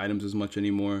aren't playing items as much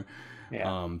anymore.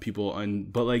 Yeah.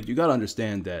 But like you gotta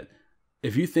understand that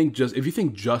if you think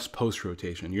just post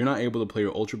rotation, you're not able to play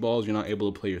your Ultra Balls, you're not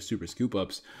able to play your Super Scoop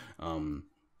Ups.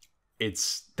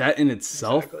 It's that in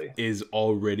itself is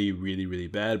already really, really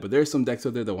bad. But there's some decks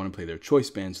out there that want to play their choice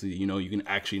bands so that you can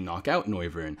actually knock out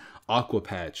Noivern, Aqua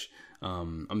Patch.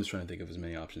 I'm just trying to think of as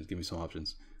many options. Give me some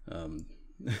options.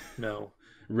 No.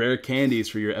 Rare candies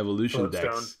for your evolution Float decks.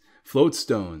 Stone. Float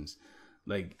stones.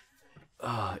 Like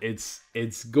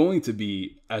it's going to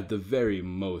be at the very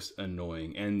most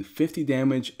annoying. And 50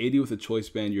 damage, 80 with a choice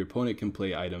band, your opponent can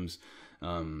play items.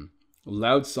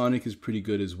 Loud Sonic is pretty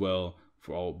good as well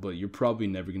for all, but you're probably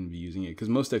never going to be using it because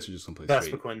most decks are just going to play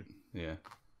straight. Vespiquen. Yeah.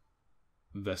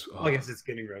 Well, I guess it's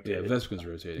getting rotated. Yeah, Vespiquen's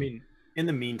rotating. I mean, in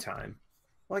the meantime,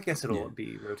 well, I guess it'll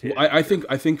be rotated. Well, I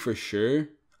think for sure.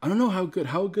 I don't know how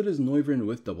good is Noivern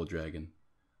with Double Dragon.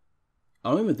 I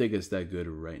don't even think it's that good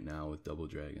right now with Double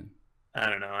Dragon. I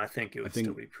don't know. I think it would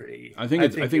still be pretty. I think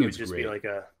it would it's just great. be like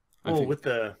a I think- with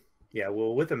the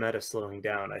meta slowing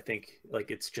down. I think like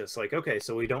it's just like okay,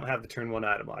 so we don't have the turn 1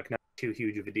 item lock. Not too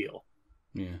huge of a deal.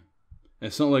 Yeah,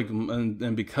 it's not like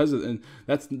and because of, and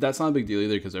that's not a big deal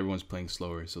either because everyone's playing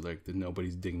slower, so like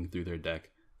nobody's digging through their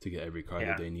deck to get every card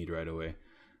that they need right away.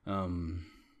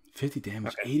 50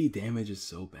 damage, 80 damage is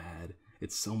so bad.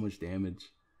 It's so much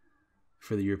damage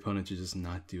for your opponent to just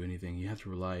not do anything. You have to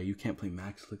rely. You can't play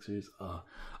max elixirs.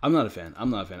 I'm not a fan.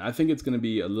 I think it's going to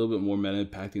be a little bit more meta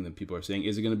impacting than people are saying.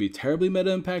 Is it going to be terribly meta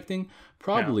impacting?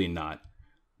 Probably not.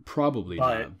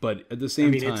 But at the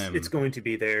same time, it's going to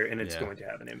be there and it's going to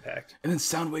have an impact. And then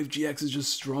Soundwave GX is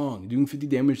just strong. Doing 50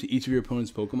 damage to each of your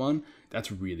opponent's Pokemon,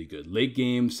 that's really good. Late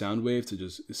game, Soundwave to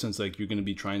just, since like you're going to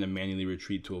be trying to manually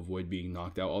retreat to avoid being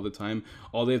knocked out all the time,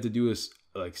 all they have to do is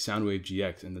like Soundwave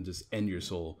GX and then just end your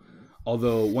soul.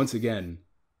 Although, once again,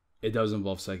 it does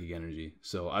involve Psychic Energy.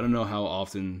 So I don't know how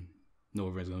often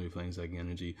Noivern is going to be playing Psychic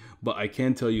Energy. But I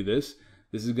can tell you this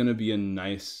is going to be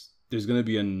there's going to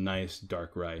be a nice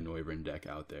Darkrai Noivern deck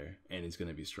out there, and it's going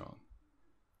to be strong.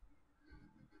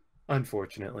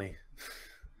 Unfortunately.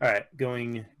 All right,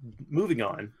 moving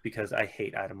on, because I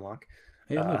hate item lock.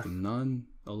 Hey, look,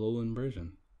 non-Alolan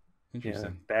version.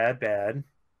 Interesting. Yeah, bad.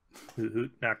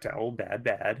 Hoot, Noctowl,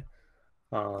 bad.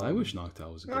 I wish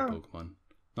Noctowl was a good Pokemon.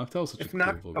 Noctowl is such a cool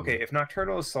Pokemon. Okay, if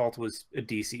Nocturnal Assault was a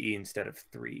DCE instead of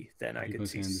 3, then I could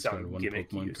see some one gimmick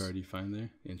Pokemon use. card you find there.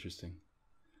 Interesting.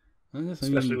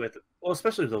 Especially with the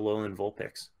Alolan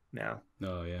Vulpix now.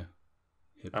 Oh yeah.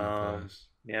 Hypnopass.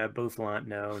 Yeah, both want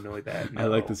no, Noibat, no. I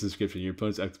like this description. Your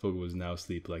opponent's X Pokemon was now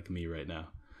asleep like me right now.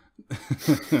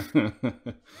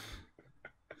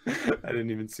 I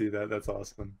didn't even see that. That's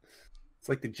awesome. It's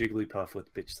like the Jigglypuff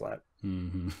with bitch slap.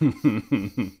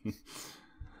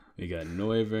 We got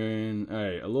Noivern. All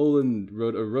right, Alolan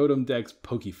Rotom Dex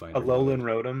Pokefinder. Alolan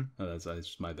Rotom. Oh,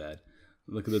 that's my bad.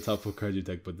 Look at the top 4 cards you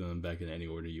deck, put them back in any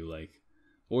order you like,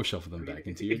 or shuffle them back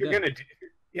into your If you're deck. gonna do,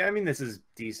 yeah, I mean this is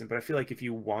decent, but I feel like if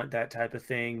you want that type of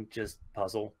thing, just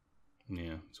puzzle.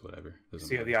 Yeah, it's whatever. Doesn't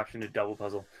So you have the option to double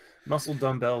puzzle. Muscle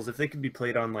dumbbells, if they could be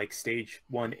played on like stage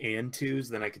 1 and 2s,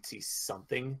 then I could see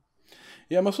something.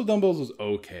 Yeah, muscle dumbbells was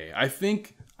okay. I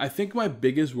think my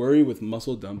biggest worry with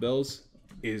muscle dumbbells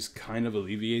is kind of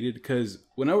alleviated because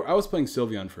when I was playing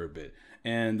Sylveon for a bit,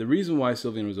 and the reason why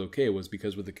Sylveon was okay was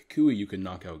because with the Kukui you can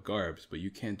knock out Garbs, but you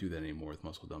can't do that anymore with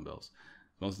muscle dumbbells.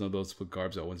 Muscle dumbbells put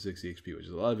Garbs at 160 HP, which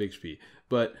is a lot of HP.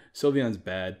 But Sylveon's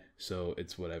bad, so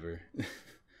it's whatever.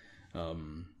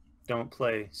 Don't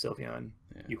play Sylveon,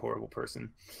 you horrible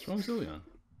person. What's wrong with Sylveon?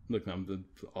 Look, I'm the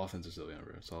offensive Sylveon,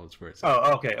 bro. That's all it's worth.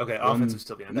 Oh, okay. Offensive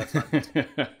Sylveon, that's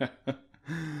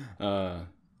fine.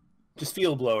 Just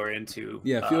Field Blower into...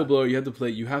 Yeah, Field Blower, you have to play...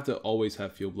 You have to always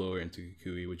have Field Blower into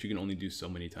Kukui, which you can only do so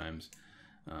many times.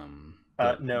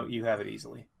 No, you have it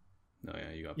easily. No,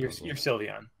 yeah, you got You're Puzzle.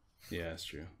 Sylveon. Yeah, that's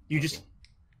true.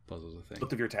 Puzzle's a thing.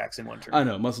 Both of your attacks in one turn. I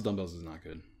know, muscle dumbbells is not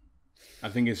good. I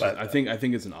think it's just, I think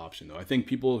it's an option though. I think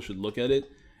people should look at it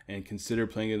and consider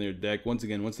playing it in their deck. Once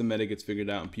again, once the meta gets figured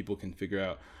out and people can figure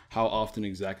out how often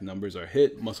exact numbers are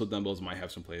hit, muscle dumbbells might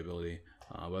have some playability.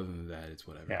 Other than that, it's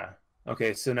whatever. Yeah.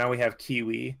 Okay, so now we have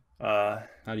Kiwi. How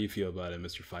do you feel about it,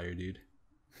 Mr. Fire Dude?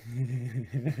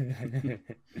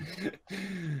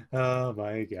 Oh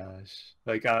my gosh!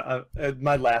 Like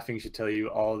my laughing should tell you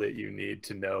all that you need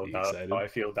to know about how I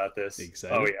feel about this.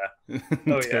 Excited? Oh yeah.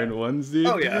 Oh yeah. Turn ones, dude.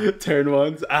 Oh yeah. Turn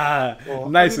ones. Well,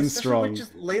 nice I mean, and strong. with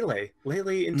just Lele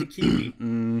into Kiwi,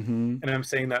 Mm-hmm. and I'm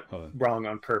saying that wrong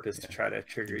on purpose to try to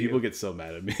trigger People you. get so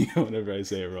mad at me whenever I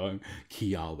say it wrong.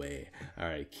 Kiawe. All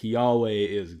right, Kiawe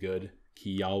is good.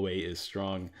 Kiawe is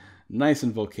strong. Nice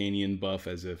and Volcanion buff,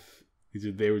 as if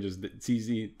they were just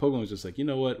CZ. Pokemon was just like, you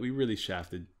know what? We really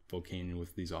shafted Volcanion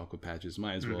with these Aqua patches.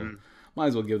 Might as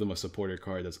well give them a supporter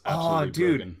card that's absolutely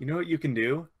dude, broken. you know what you can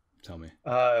do? Tell me.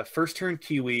 First turn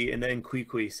Kiwi, and then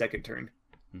Kui second turn.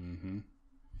 Mm-hmm.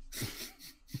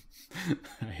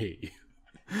 I hate you.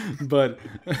 But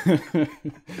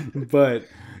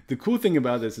the cool thing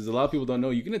about this is a lot of people don't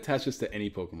know you can attach this to any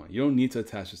Pokemon. You don't need to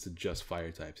attach this to just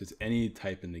fire types. It's any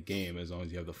type in the game as long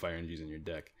as you have the fire energies in your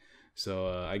deck. So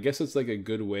I guess it's like a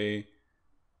good way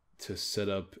to set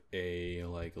up a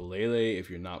like Lele if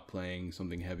you're not playing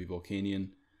something heavy Volcanion,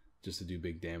 just to do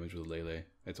big damage with Lele.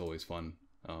 It's always fun.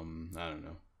 I don't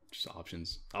know, just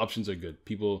options. Options are good.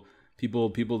 People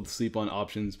sleep on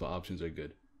options, but options are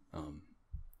good.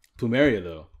 Plumeria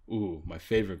though, ooh, my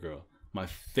favorite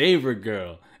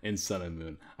girl in Sun and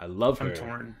Moon. I love her. I'm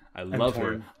torn. I love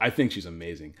her. I think she's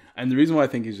amazing. And the reason why I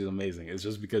think she's amazing is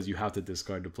just because you have to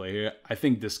discard to play her. I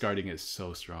think discarding is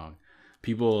so strong.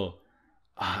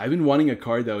 I've been wanting a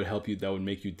card that would help you, that would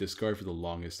make you discard for the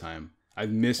longest time.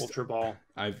 I've missed Ultra Ball.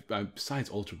 Besides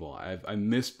Ultra Ball, I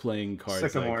miss playing cards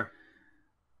Sycamore.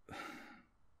 like...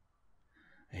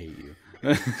 I hate you.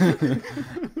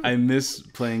 I miss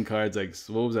playing cards like,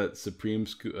 what was that,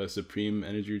 Supreme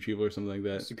Energy Retrieval or something like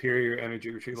that? Superior Energy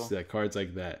Retrieval. Yeah, cards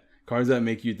like that. Cards that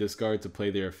make you discard to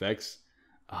play their effects.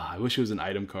 I wish it was an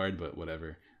item card, but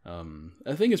whatever.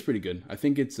 I think it's pretty good. I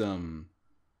think it's a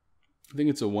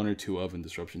 1 or 2 of in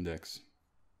Disruption decks.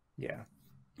 Yeah.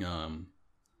 I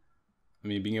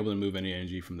mean, being able to move any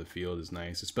energy from the field is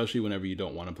nice, especially whenever you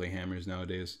don't want to play hammers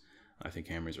nowadays. I think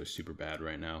hammers are super bad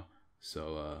right now.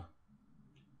 So,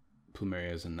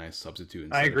 Plumeria is a nice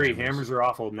substitute. I agree. Hammers are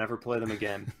awful. Never play them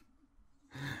again.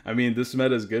 I mean, this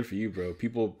meta is good for you, bro.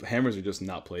 Hammers are just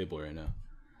not playable right now.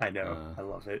 I know. I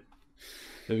love it.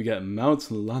 Then we got Mount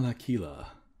Lanakila.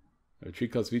 A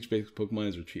retreat cost of each basic Pokemon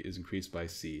is increased by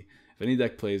C. If any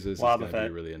deck plays this, it's going to be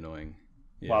really annoying.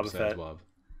 Yeah, besides Wob.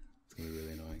 It's going to be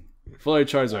really annoying. Full Art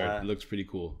Charizard looks pretty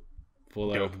cool.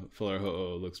 Full Art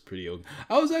Ho-Oh looks pretty okay.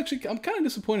 I'm kind of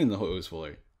disappointed in the Ho-Oh's Full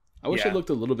Art. I wish it looked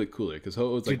a little bit cooler because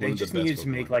Ho-Oh's like one of the best Pokemon. They just needed to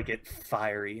make like it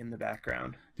fiery in the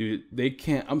background. Dude, they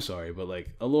can't. I'm sorry, but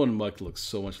like Alolan Muck looks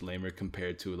so much lamer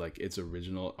compared to like its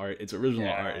original art. Its original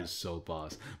art is so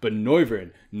boss. But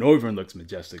Noivern looks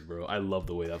majestic, bro. I love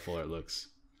the way that Full Art looks.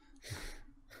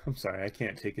 I'm sorry, I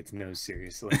can't take its nose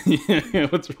seriously. Yeah,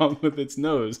 what's wrong with its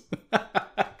nose?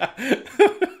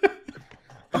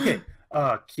 Okay,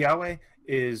 Kiawe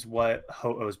is what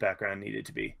Ho-Oh's background needed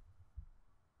to be.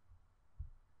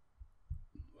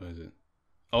 What is it?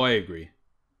 Oh, I agree.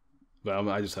 But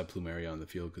I just have Plumeria on the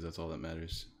field because that's all that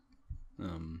matters.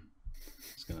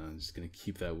 Just gonna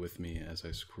keep that with me as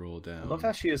I scroll down. I love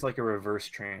how she is like a reverse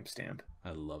tramp stamp.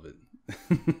 I love it.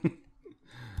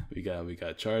 we got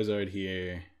Charizard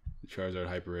here. Charizard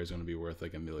Hyper Rare is gonna be worth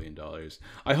like $1 million.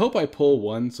 I hope I pull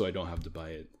one so I don't have to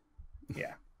buy it.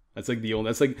 Yeah. That's like the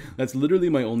only. That's literally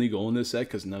my only goal in this set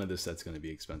because none of this set's gonna be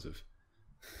expensive.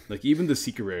 Like even the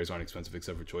secret rares aren't expensive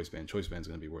except for Choice Band. Choice Band's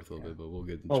gonna be worth a little bit, but we'll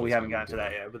get. Well, we haven't gotten to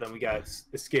that yet, but then we got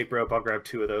Escape Rope. I'll grab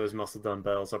 2 of those. Muscle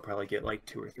Dumbbells. I'll probably get like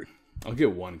 2 or 3. I'll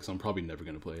get 1 because I'm probably never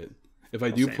gonna play it. If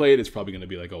I do play it, it's probably gonna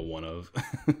be like a 1 of.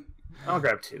 I'll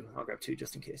grab 2. I'll grab 2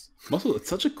 just in case. Muscle. It's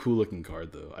such a cool looking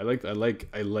card though. I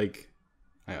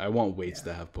want weights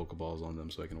that have Pokeballs on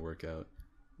them so I can work out.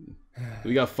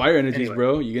 We got Fire Energies, Anyway.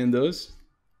 bro. You getting those?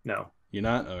 No. You're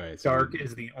not? All right. Dark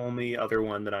is the only other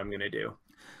one that I'm gonna do.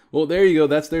 Well, there you go.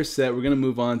 That's their set. We're going to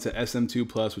move on to SM2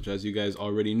 Plus, which, as you guys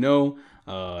already know,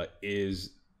 is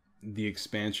the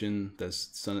expansion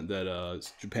that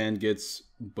Japan gets,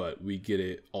 but we get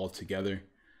it all together.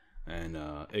 And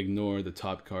ignore the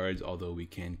top cards, although we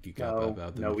can geek out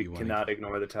about them. No, if we you cannot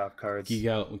ignore the top cards. geek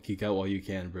out while you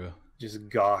can, bro. Just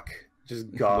gawk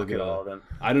Look at at all of them.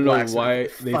 I don't know Blacksmith why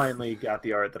they finally got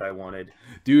the art that I wanted.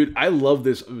 Dude, I love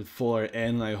this full art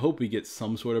end, and I hope we get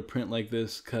some sort of print like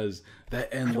this because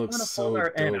that end looks so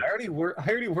dope. I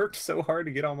already worked so hard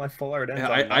to get all my full art ends.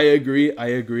 I agree.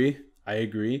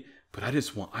 But I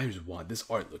just want this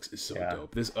art is so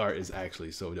dope. This art is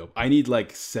actually so dope. I need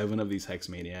like 7 of these Hex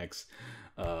Maniacs,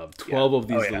 12 of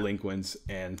these Delinquents,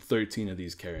 and 13 of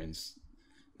these Karens.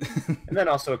 And then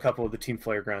also a couple of the Team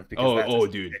Flare Grounds.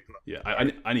 Because Dude, yeah,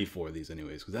 I need 4 of these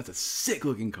anyways because that's a sick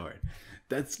looking card.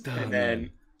 And then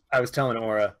I was telling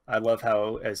Aura, I love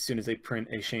how as soon as they print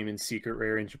a Shaman Secret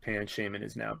Rare in Japan, Shaman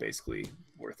is now basically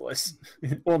worthless.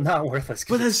 Well, not worthless,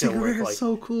 but that still Secret worth Rare like is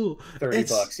so cool.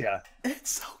 $30. Yeah,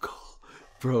 it's so cool,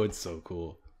 bro. It's so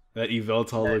cool. That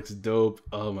Yveltal looks dope.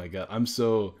 Oh my god, I'm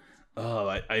so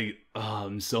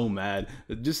I'm so mad.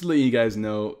 Just to let you guys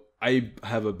know, I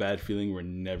have a bad feeling we're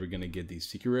never gonna get these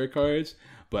secret rare cards,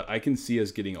 but I can see us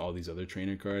getting all these other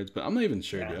trainer cards. But I'm not even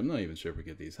sure, dude. I'm not even sure if we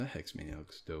get these. That Hex Mania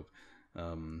looks dope.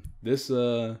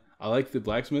 I like the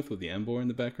Blacksmith with the Emboar in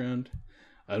the background.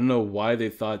 I don't know why they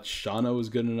thought Shauna was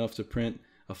good enough to print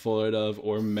a full art of,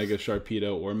 or Mega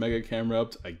Sharpedo, or Mega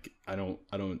Camerupt. I don't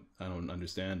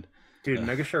understand. dude,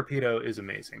 Mega Sharpedo is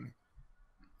amazing.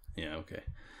 Yeah, okay.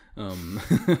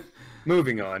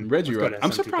 Moving on. Regirock.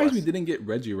 I'm surprised we didn't get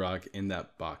Regirock in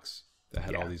that box that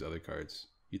had all these other cards.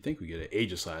 You'd think we get it.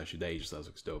 Aegislash. That Aegislash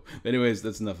looks dope. But anyways,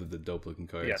 that's enough of the dope looking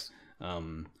cards. Yes.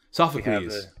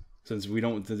 Sophocles. Since they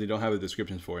don't have the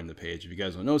descriptions for it in the page. If you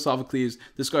guys don't know Sophocles,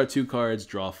 discard 2 cards,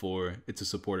 draw 4. It's a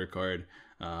supporter card.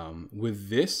 With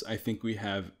this, I think we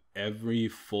have every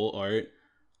full art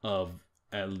of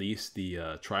at least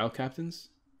the trial captains,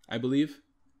 I believe.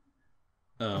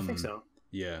 I think so.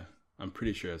 Yeah, I'm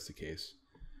pretty sure that's the case.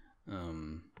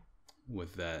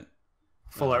 With that,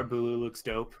 Full art Bulu looks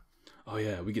dope. Oh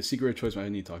yeah, we get Secret Rare Choice. I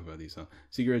need to talk about these. Huh?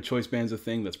 Secret Rare Choice Band's a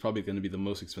thing. That's probably going to be the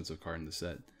most expensive card in the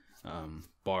set.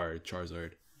 Bar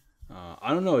Charizard.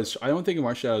 I don't know. I don't think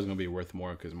Marshadow is going to be worth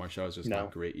more because Marshadow is just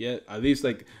not great yet. At least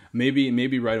like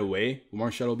maybe right away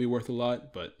Marshadow will be worth a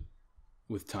lot, but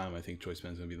with time I think Choice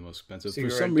Band's going to be the most expensive.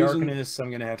 Secret For some Rare reason, Darkness, I'm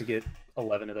going to have to get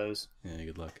 11 of those. Yeah,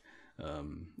 good luck.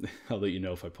 I'll let you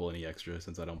know if I pull any extra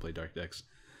since I don't play Dark decks.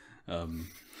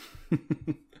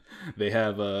 They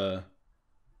have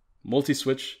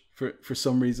multi-switch for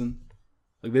some reason.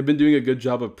 Like they've been doing a good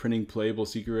job of printing playable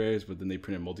secret rares, but then they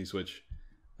printed multi-switch.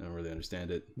 I don't really understand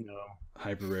it. No.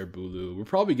 Hyper rare Bulu. We're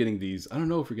probably getting these. I don't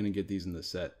know if we're gonna get these in the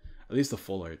set. At least the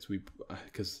full arts.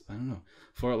 Because I don't know.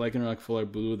 Full art Lycanroc, full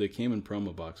art Bulu. They came in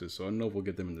promo boxes, so I don't know if we'll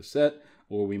get them in the set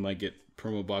or we might get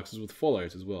promo boxes with full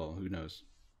arts as well. Who knows?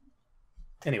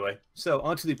 Anyway, so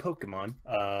onto the Pokemon.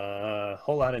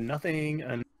 Whole lot of nothing.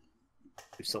 And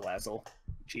Salazzle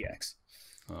GX.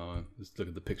 Let's look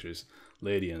at the pictures.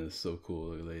 Ladian is so cool.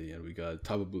 Look at Ladian. We got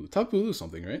Tapu Bulu. Tapu Bulu is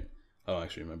something, right? I don't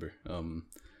actually remember.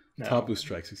 No. Tapu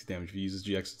strike 60 damage. If you use his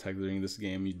GX attack during this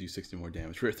game, you do 60 more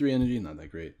damage. For 3 energy, not that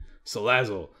great.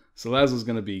 Salazzle. Salazzle's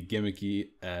gonna be gimmicky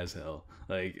as hell.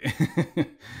 Like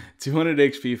 200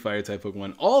 HP fire type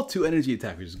Pokemon. All 2 energy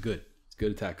attack, which is good. It's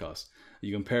good attack cost.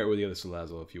 You can pair it with the other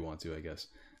Salazzle if you want to, I guess.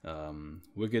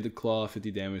 Wicked Claw, 50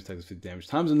 damage, Texas 50 damage,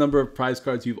 times the number of prize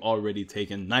cards you've already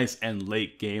taken. Nice and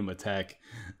late game attack.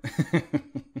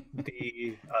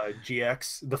 The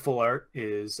GX, the full art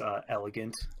is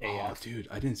elegant AF. Oh, dude,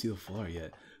 I didn't see the full art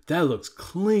yet. That looks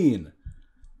clean.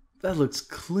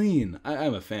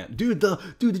 I'm a fan. Dude,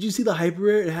 did you see the hyper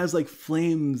rare? It has like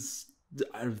flames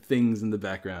things in the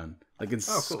background. Like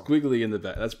it's cool. squiggly in the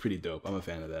back. That's pretty dope. I'm a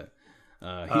fan of that.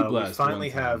 Heat Blast.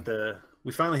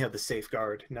 We finally have the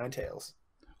Safeguard Ninetales.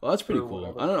 Well, that's pretty or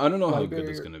cool. whatever. I don't know how Like good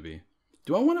this is gonna be.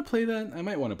 Do I want to play that? I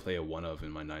might want to play a one of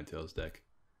in my Ninetales deck.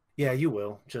 Yeah, you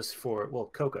will, just for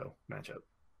Coco matchup.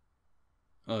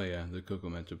 Oh yeah, the Coco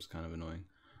matchup's kind of annoying.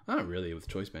 Not really. With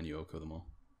Choice Band, you Oko them all.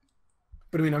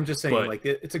 But I mean, I'm just saying, But- like,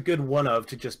 it's a good one of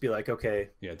to just be like, okay,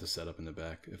 Yeah, to set up in the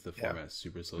back if the format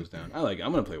super slows down. I like it.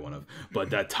 I'm gonna play one of. But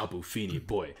that Tapu Fini,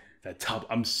 boy,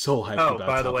 I'm so hyped oh, about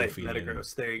by Tapu the way, Fini.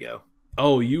 Metagross, there you go.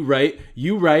 Oh, you right.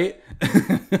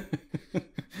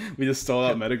 We just stole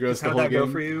out Metagross the How'd whole that game.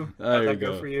 go for you? There How'd you that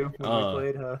go go. for you when we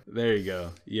played, huh? There you go.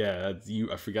 Yeah, that's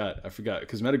you. I forgot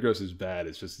because Metagross is bad.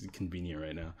 It's just convenient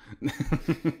right now.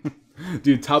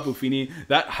 Dude, Tapu Fini,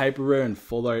 that hyper rare and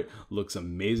full art looks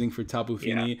amazing for Tapu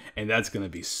Fini, and that's gonna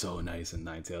be so nice in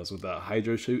Ninetales with that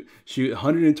Hydro shoot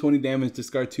 120 damage,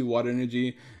 discard 2 water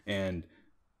energy, and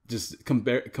just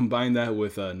combine that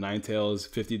with Ninetales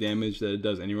 50 damage that it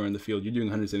does anywhere on the field. You're doing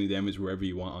 170 damage wherever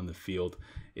you want on the field.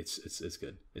 It's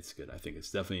good. It's good. I think it's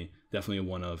definitely a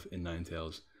one of in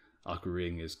Ninetales. Aqua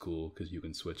Ring is cool because you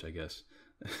can switch, I guess.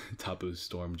 Tapu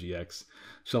Storm GX.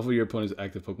 Shuffle your opponent's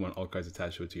active Pokemon, all cards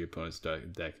attached to your opponent's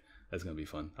deck. That's gonna be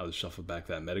fun. I'll just shuffle back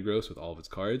that Metagross with all of its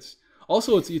cards.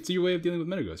 Also, it's your way of dealing with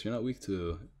Metagross. You're not weak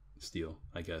to Steel,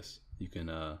 I guess. You can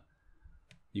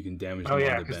damage them Oh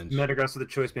yeah, on the because bench. Metagross with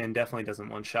the Choice Band definitely doesn't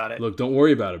one-shot it. Look, don't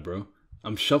worry about it, bro.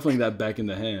 I'm shuffling that back in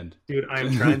the hand. Dude, I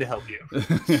am trying to help you.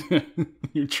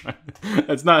 You're trying.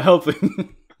 That's not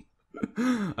helping.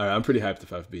 All right, I'm pretty hyped to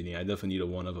 5 Beanie. I definitely need a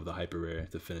one of the hyper rare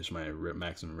to finish my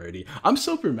maximum rarity. I'm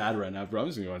super mad right now, bro. I'm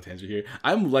just gonna go on a tangent here.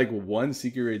 I'm like one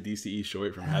secret rare DCE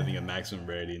short from having a maximum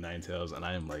rarity Ninetales, and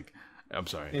I am like, I'm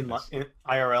sorry. In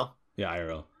IRL. Yeah,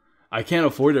 IRL. I can't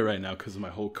afford it right now because of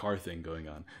my whole car thing going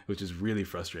on, which is really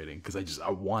frustrating because I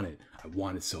want it. I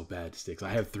want it so bad, Styx. I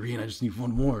have 3 and I just need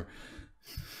one more.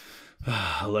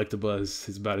 Electabuzz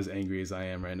is about as angry as I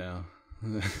am right now.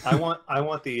 I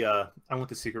want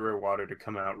the secret rare water to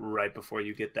come out right before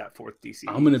you get that 4th DC.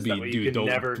 I'm gonna So be, that way you dude. can Don't.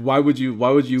 never, Why would you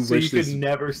so wish you this? could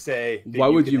never say. That Why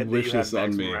would you that wish have this on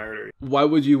maximum me? rarity. Why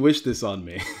would you wish this on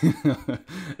me?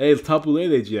 Hey, it's Tapu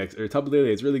Lele GX or Tapu Lele.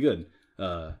 It's really good.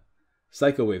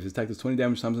 Psycho Wave. This attack does 20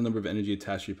 damage times the number of energy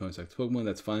attached to your opponent's active Pokemon.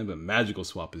 That's fine, but Magical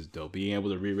Swap is dope. Being able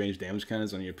to rearrange damage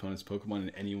cannons on your opponent's Pokemon in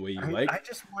any way you like. I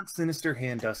just want Sinister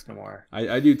Hand Dusk Noir.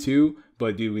 I do too,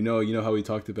 but dude, you know how we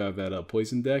talked about that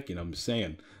poison deck? You know, I'm just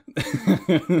saying.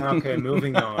 Okay,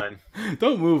 moving on.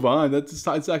 Don't move on. Let's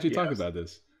actually talk about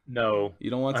this. No, You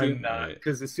don't want to? I'm not, Alright.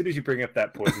 because as soon as you bring up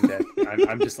that poison deck,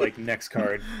 I'm just like, next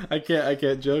card. I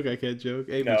can't joke.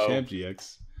 Hey, No. Champ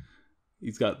GX.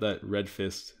 He's got that red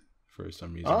fist for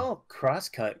some reason. Oh,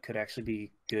 Crosscut could actually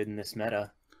be good in this meta.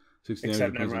 60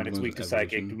 Except damage never mind, opponent's it's weak to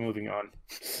evolution. Psychic. Moving on.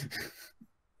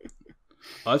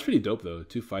 Oh, that's pretty dope though.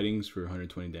 2 fightings for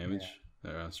 120 damage.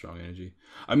 Strong energy.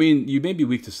 I mean, you may be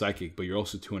weak to Psychic, but you're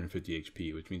also 250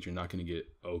 HP, which means you're not going to get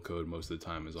O-code most of the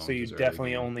time as long So as you it's early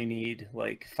definitely game. only need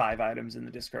like 5 items in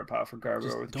the discard pile for Garbo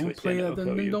Just or the don't Choice play Band that. to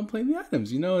Then OHKO you. don't play the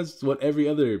items. You know, it's what every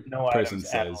other No person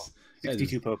items at all. says. Yeah,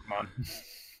 62 Pokemon.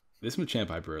 This Machamp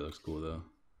Hyper looks cool though.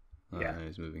 Yeah.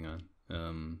 He's moving on.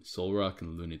 Solrock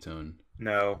and Lunatone.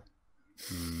 No.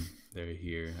 They're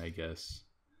here, I guess.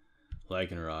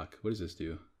 Lycanroc. What does this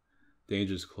do?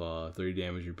 Dangerous Claw. 30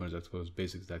 damage. Your opponent's active Pokemon's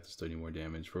basic attack does 30 more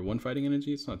damage. For 1 fighting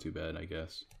energy, it's not too bad, I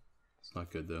guess. It's not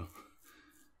good though.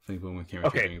 I think Pokemon can't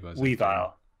Okay,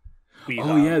 Weavile.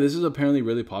 Oh yeah, this is apparently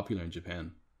really popular in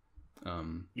Japan.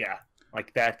 Yeah,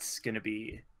 like that's gonna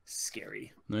be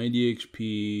scary. 90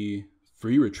 HP,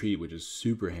 free retreat, which is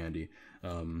super handy.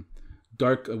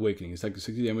 Dark Awakening. It's like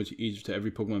 60 damage each to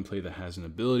every Pokemon play that has an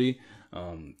ability.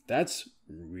 That's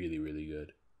really, really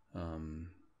good.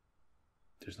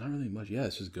 There's not really much. Yeah,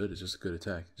 it's just good. It's just a good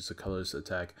attack. Just a colorless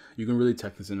attack. You can really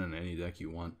tech this in on any deck you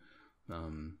want.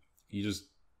 You just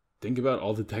think about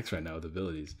all the decks right now with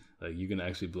abilities. Like you can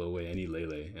actually blow away any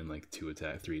Lele in like 3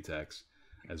 attacks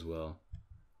as well.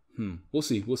 We'll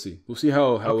see. We'll see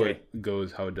how Okay. it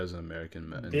goes. How it does in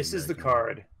American. This is the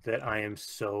card that I am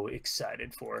so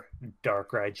excited for.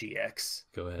 Darkrai GX.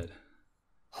 Go ahead.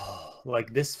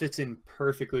 Like this fits in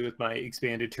perfectly with my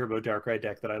expanded Turbo Darkrai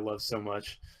deck that I love so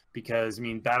much. Because I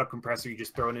mean, Battle Compressor, you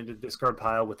just throw it into the discard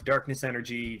pile with Darkness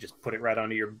Energy. You just put it right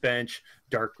onto your bench.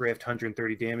 Dark Rift,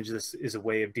 130 damage. This is a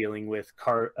way of dealing with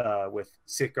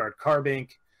Sitguard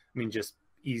Carbink. I mean, just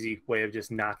easy way of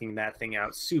just knocking that thing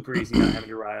out. Super easy, not having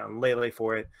to rely on Lele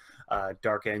for it.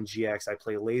 Dark End GX. I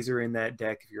play Laser in that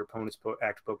deck. If your opponent's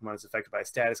active Pokemon is affected by a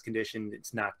status condition,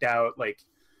 it's knocked out. Like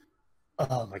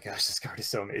Oh my gosh, this card is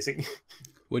so amazing.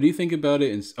 What do you think about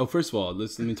it? Oh, first of all,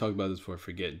 let me talk about this before I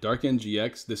forget. Dark End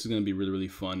GX, this is going to be really, really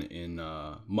fun in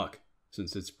Muck.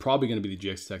 Since it's probably going to be the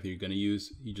GX attack that you're going to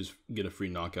use, you just get a free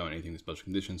knockout on anything with special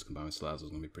conditions. Combined with Salazzle is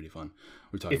going to be pretty fun.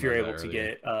 We're talking If you're about able that to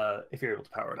earlier. get, if you're able to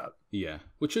power it up. Yeah,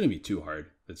 which shouldn't be too hard.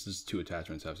 It's just 2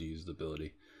 attachments have to use the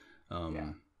ability.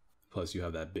 Yeah. Plus, you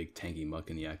have that big tanky Muck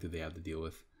in the active they have to deal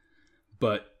with.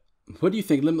 But what do you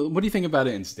think? What do you think about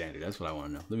it in standard? That's what I want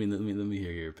to know. Let me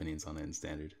hear your opinions on it in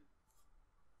standard.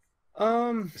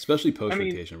 Especially post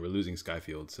rotation, we're losing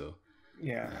Skyfield, so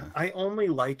yeah. I only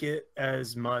like it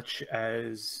as much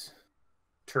as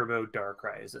Turbo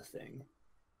Darkrai is a thing.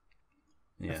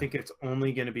 yeah. I think it's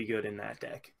only going to be good in that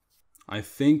deck. I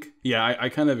think, yeah, I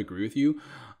kind of agree with you.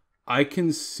 I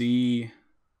can see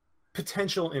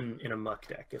Potential in a Muck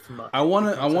deck. If Muck I want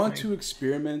becomes a to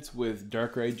experiment with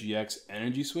Darkrai GX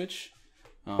Energy Switch,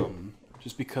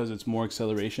 just because it's more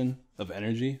acceleration of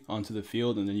energy onto the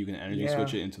field, and then you can energy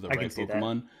switch it into the I can right see that.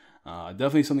 Pokemon.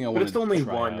 Definitely something I want But to try. it's only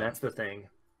one. out. That's the thing.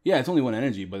 Yeah, it's only one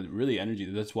energy, but really energy.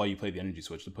 That's why you play the energy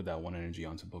switch, to put that one energy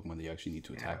onto Pokemon that you actually need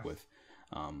to attack with,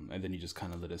 and then you just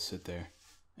kind of let it sit there.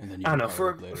 And then you I don't know.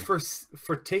 power it up later.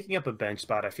 For taking up a bench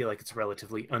spot, I feel like it's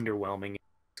relatively underwhelming.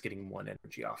 It's getting one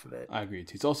energy off of it. I agree.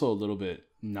 It's also a little bit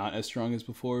not as strong as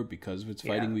before because of its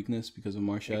fighting weakness, because of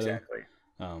Marshadow. Exactly.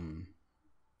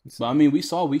 But I mean, we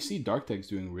see Dark decks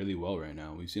doing really well right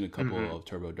now. We've seen a couple of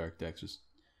Turbo Dark decks just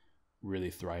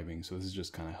really thriving. So this is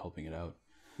just kind of helping it out.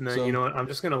 No, So- you know what? I'm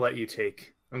just gonna let you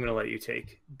take. I'm gonna let you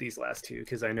take these last two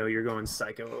because I know you're going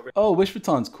psycho over it. Oh, Wish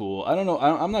Baton's cool. I don't know.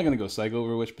 I'm not gonna go psycho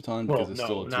over Wish Baton because Well, it's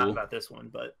still no, a not tool. about this one,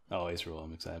 but Oh, Ace Roll,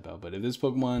 I'm excited about. But if this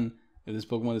Pokemon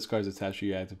this card is attached to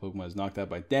your active Pokemon is knocked out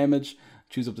by damage,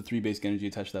 choose up to 3 basic energy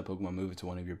attached to that Pokemon, move it to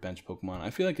one of your bench Pokemon. I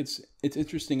feel like it's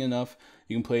interesting enough.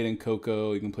 You can play it in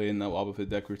Coco, you can play it in that Wobbuffet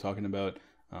deck we were talking about.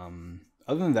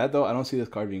 Other than that, though, I don't see this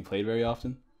card being played very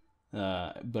often.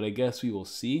 But I guess we will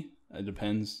see. It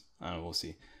depends. I don't know, we'll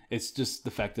see. It's just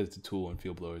the fact that it's a tool and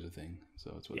Field Blower is a thing,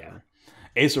 so it's whatever.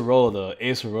 Acerola, though.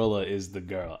 Acerola is the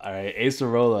girl. All right,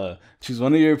 Acerola. Choose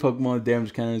one of your Pokemon with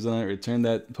damage counters on it. Return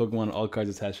that Pokemon and all cards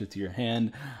attached to your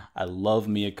hand. I love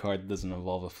me a card that doesn't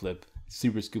involve a flip.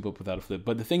 Super scoop up without a flip.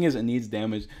 But the thing is, it needs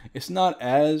damage. It's not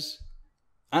as...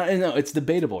 I don't know. It's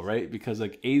debatable, right? Because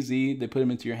like AZ, they put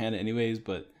them into your hand anyways,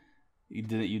 but you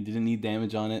didn't need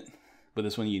damage on it. But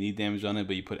this one, you need damage on it,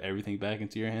 but you put everything back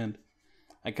into your hand.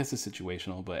 I guess it's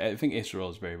situational, but I think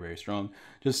Acerola is very, very strong.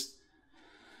 Just...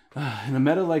 in a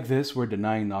meta like this, where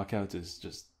denying knockouts is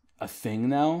just a thing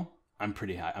now, I'm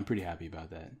pretty happy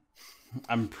about that.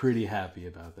 I'm pretty happy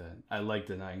about that. I like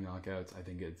denying knockouts. I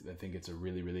think it's a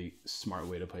really, really smart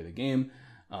way to play the game.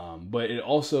 But it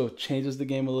also changes the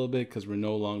game a little bit because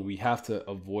we have to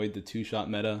avoid the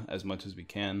 2-shot meta as much as we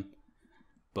can.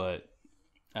 But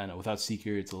I don't know, without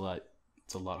Seeker, it's a lot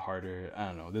harder.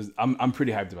 I don't know. I'm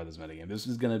pretty hyped about this meta game. This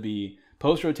is gonna be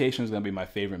post rotation is gonna be my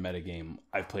favorite meta game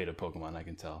I've played of Pokemon. I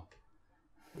can tell.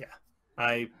 yeah,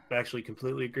 I actually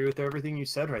completely agree with everything you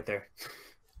said right there.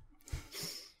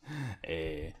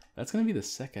 Hey, that's gonna be the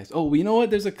set, guys. Oh, you know what?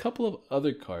 There's a couple of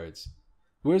other cards.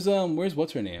 Where's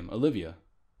what's her name? Olivia.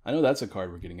 I know that's a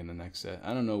card we're getting in the next set.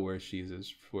 I don't know where she's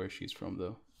from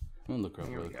though. I'm gonna look her up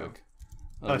Here we really go. quick.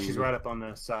 Oh, she's right up on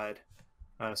the side.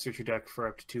 Search your deck for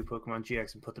up to 2 Pokemon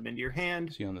GX and put them into your hand.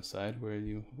 Is she on the side? Where? If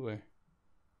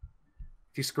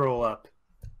you scroll up,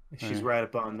 she's Alright. right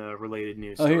up on the related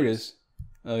news. Oh, here it stories. is.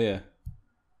 Oh yeah.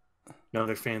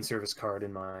 Another fan service card,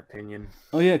 in my opinion.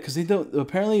 Oh yeah, because they don't.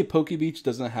 Apparently, PokeBeach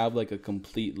doesn't have like a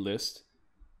complete list,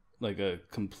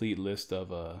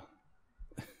 of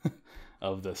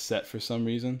of the set for some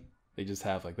reason. They just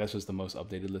have that's just the most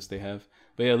updated list they have.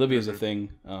 But yeah, Olivia's a thing.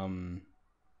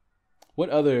 What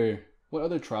other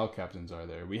trial captains are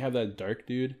there? We have that Dark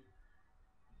dude,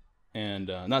 and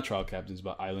not trial captains,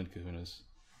 but Island Kahunas.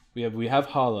 We have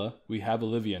Hala. We have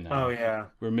Olivia now. Oh yeah,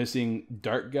 We're missing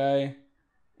Dark guy,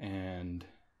 and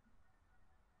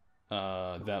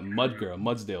that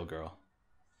Mudsdale girl.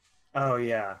 oh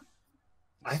yeah.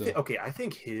 I So- think I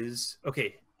think his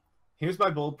Here's my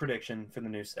bold prediction for the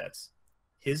new sets.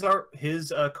 His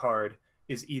card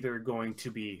is either going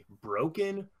to be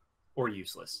broken or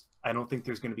useless. I don't think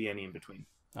there's going to be any in between.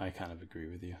 I kind of agree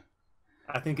with you.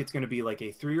 I think it's going to be like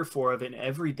a 3 or 4 of in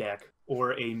every deck,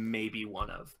 or a maybe 1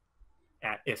 of,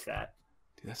 if that.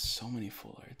 Dude, that's so many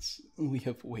full arts. We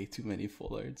have way too many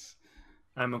full arts.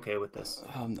 I'm okay with this.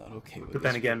 I'm not okay with But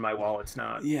this. then again, my wallet's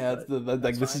not. Yeah, but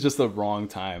this is fine. just the wrong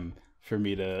time for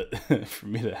me to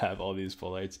have all these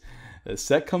full arts. The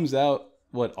set comes out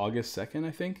August 2nd,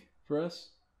 I think, for us,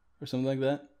 or something like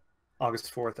that.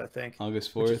 August 4th, I think.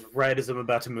 August Which is 4th. right as I'm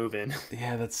about to move in.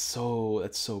 Yeah, that's so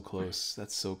close.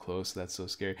 That's so close. That's so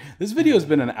scary. This video has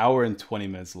been an hour and 20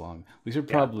 minutes long. We should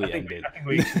probably end it. I think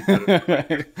we should cut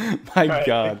it. My All right,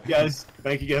 God.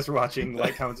 thank you guys for watching.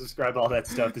 Like, comment, subscribe, all that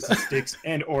stuff. This is Styx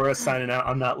and Aura signing out.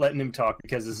 I'm not letting him talk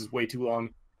because this is way too long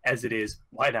as it is.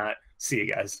 Why not? See you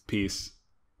guys. Peace.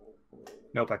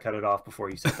 Nope, I cut it off before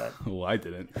you said that. Well, I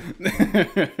didn't.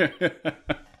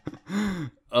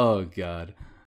 Oh, God.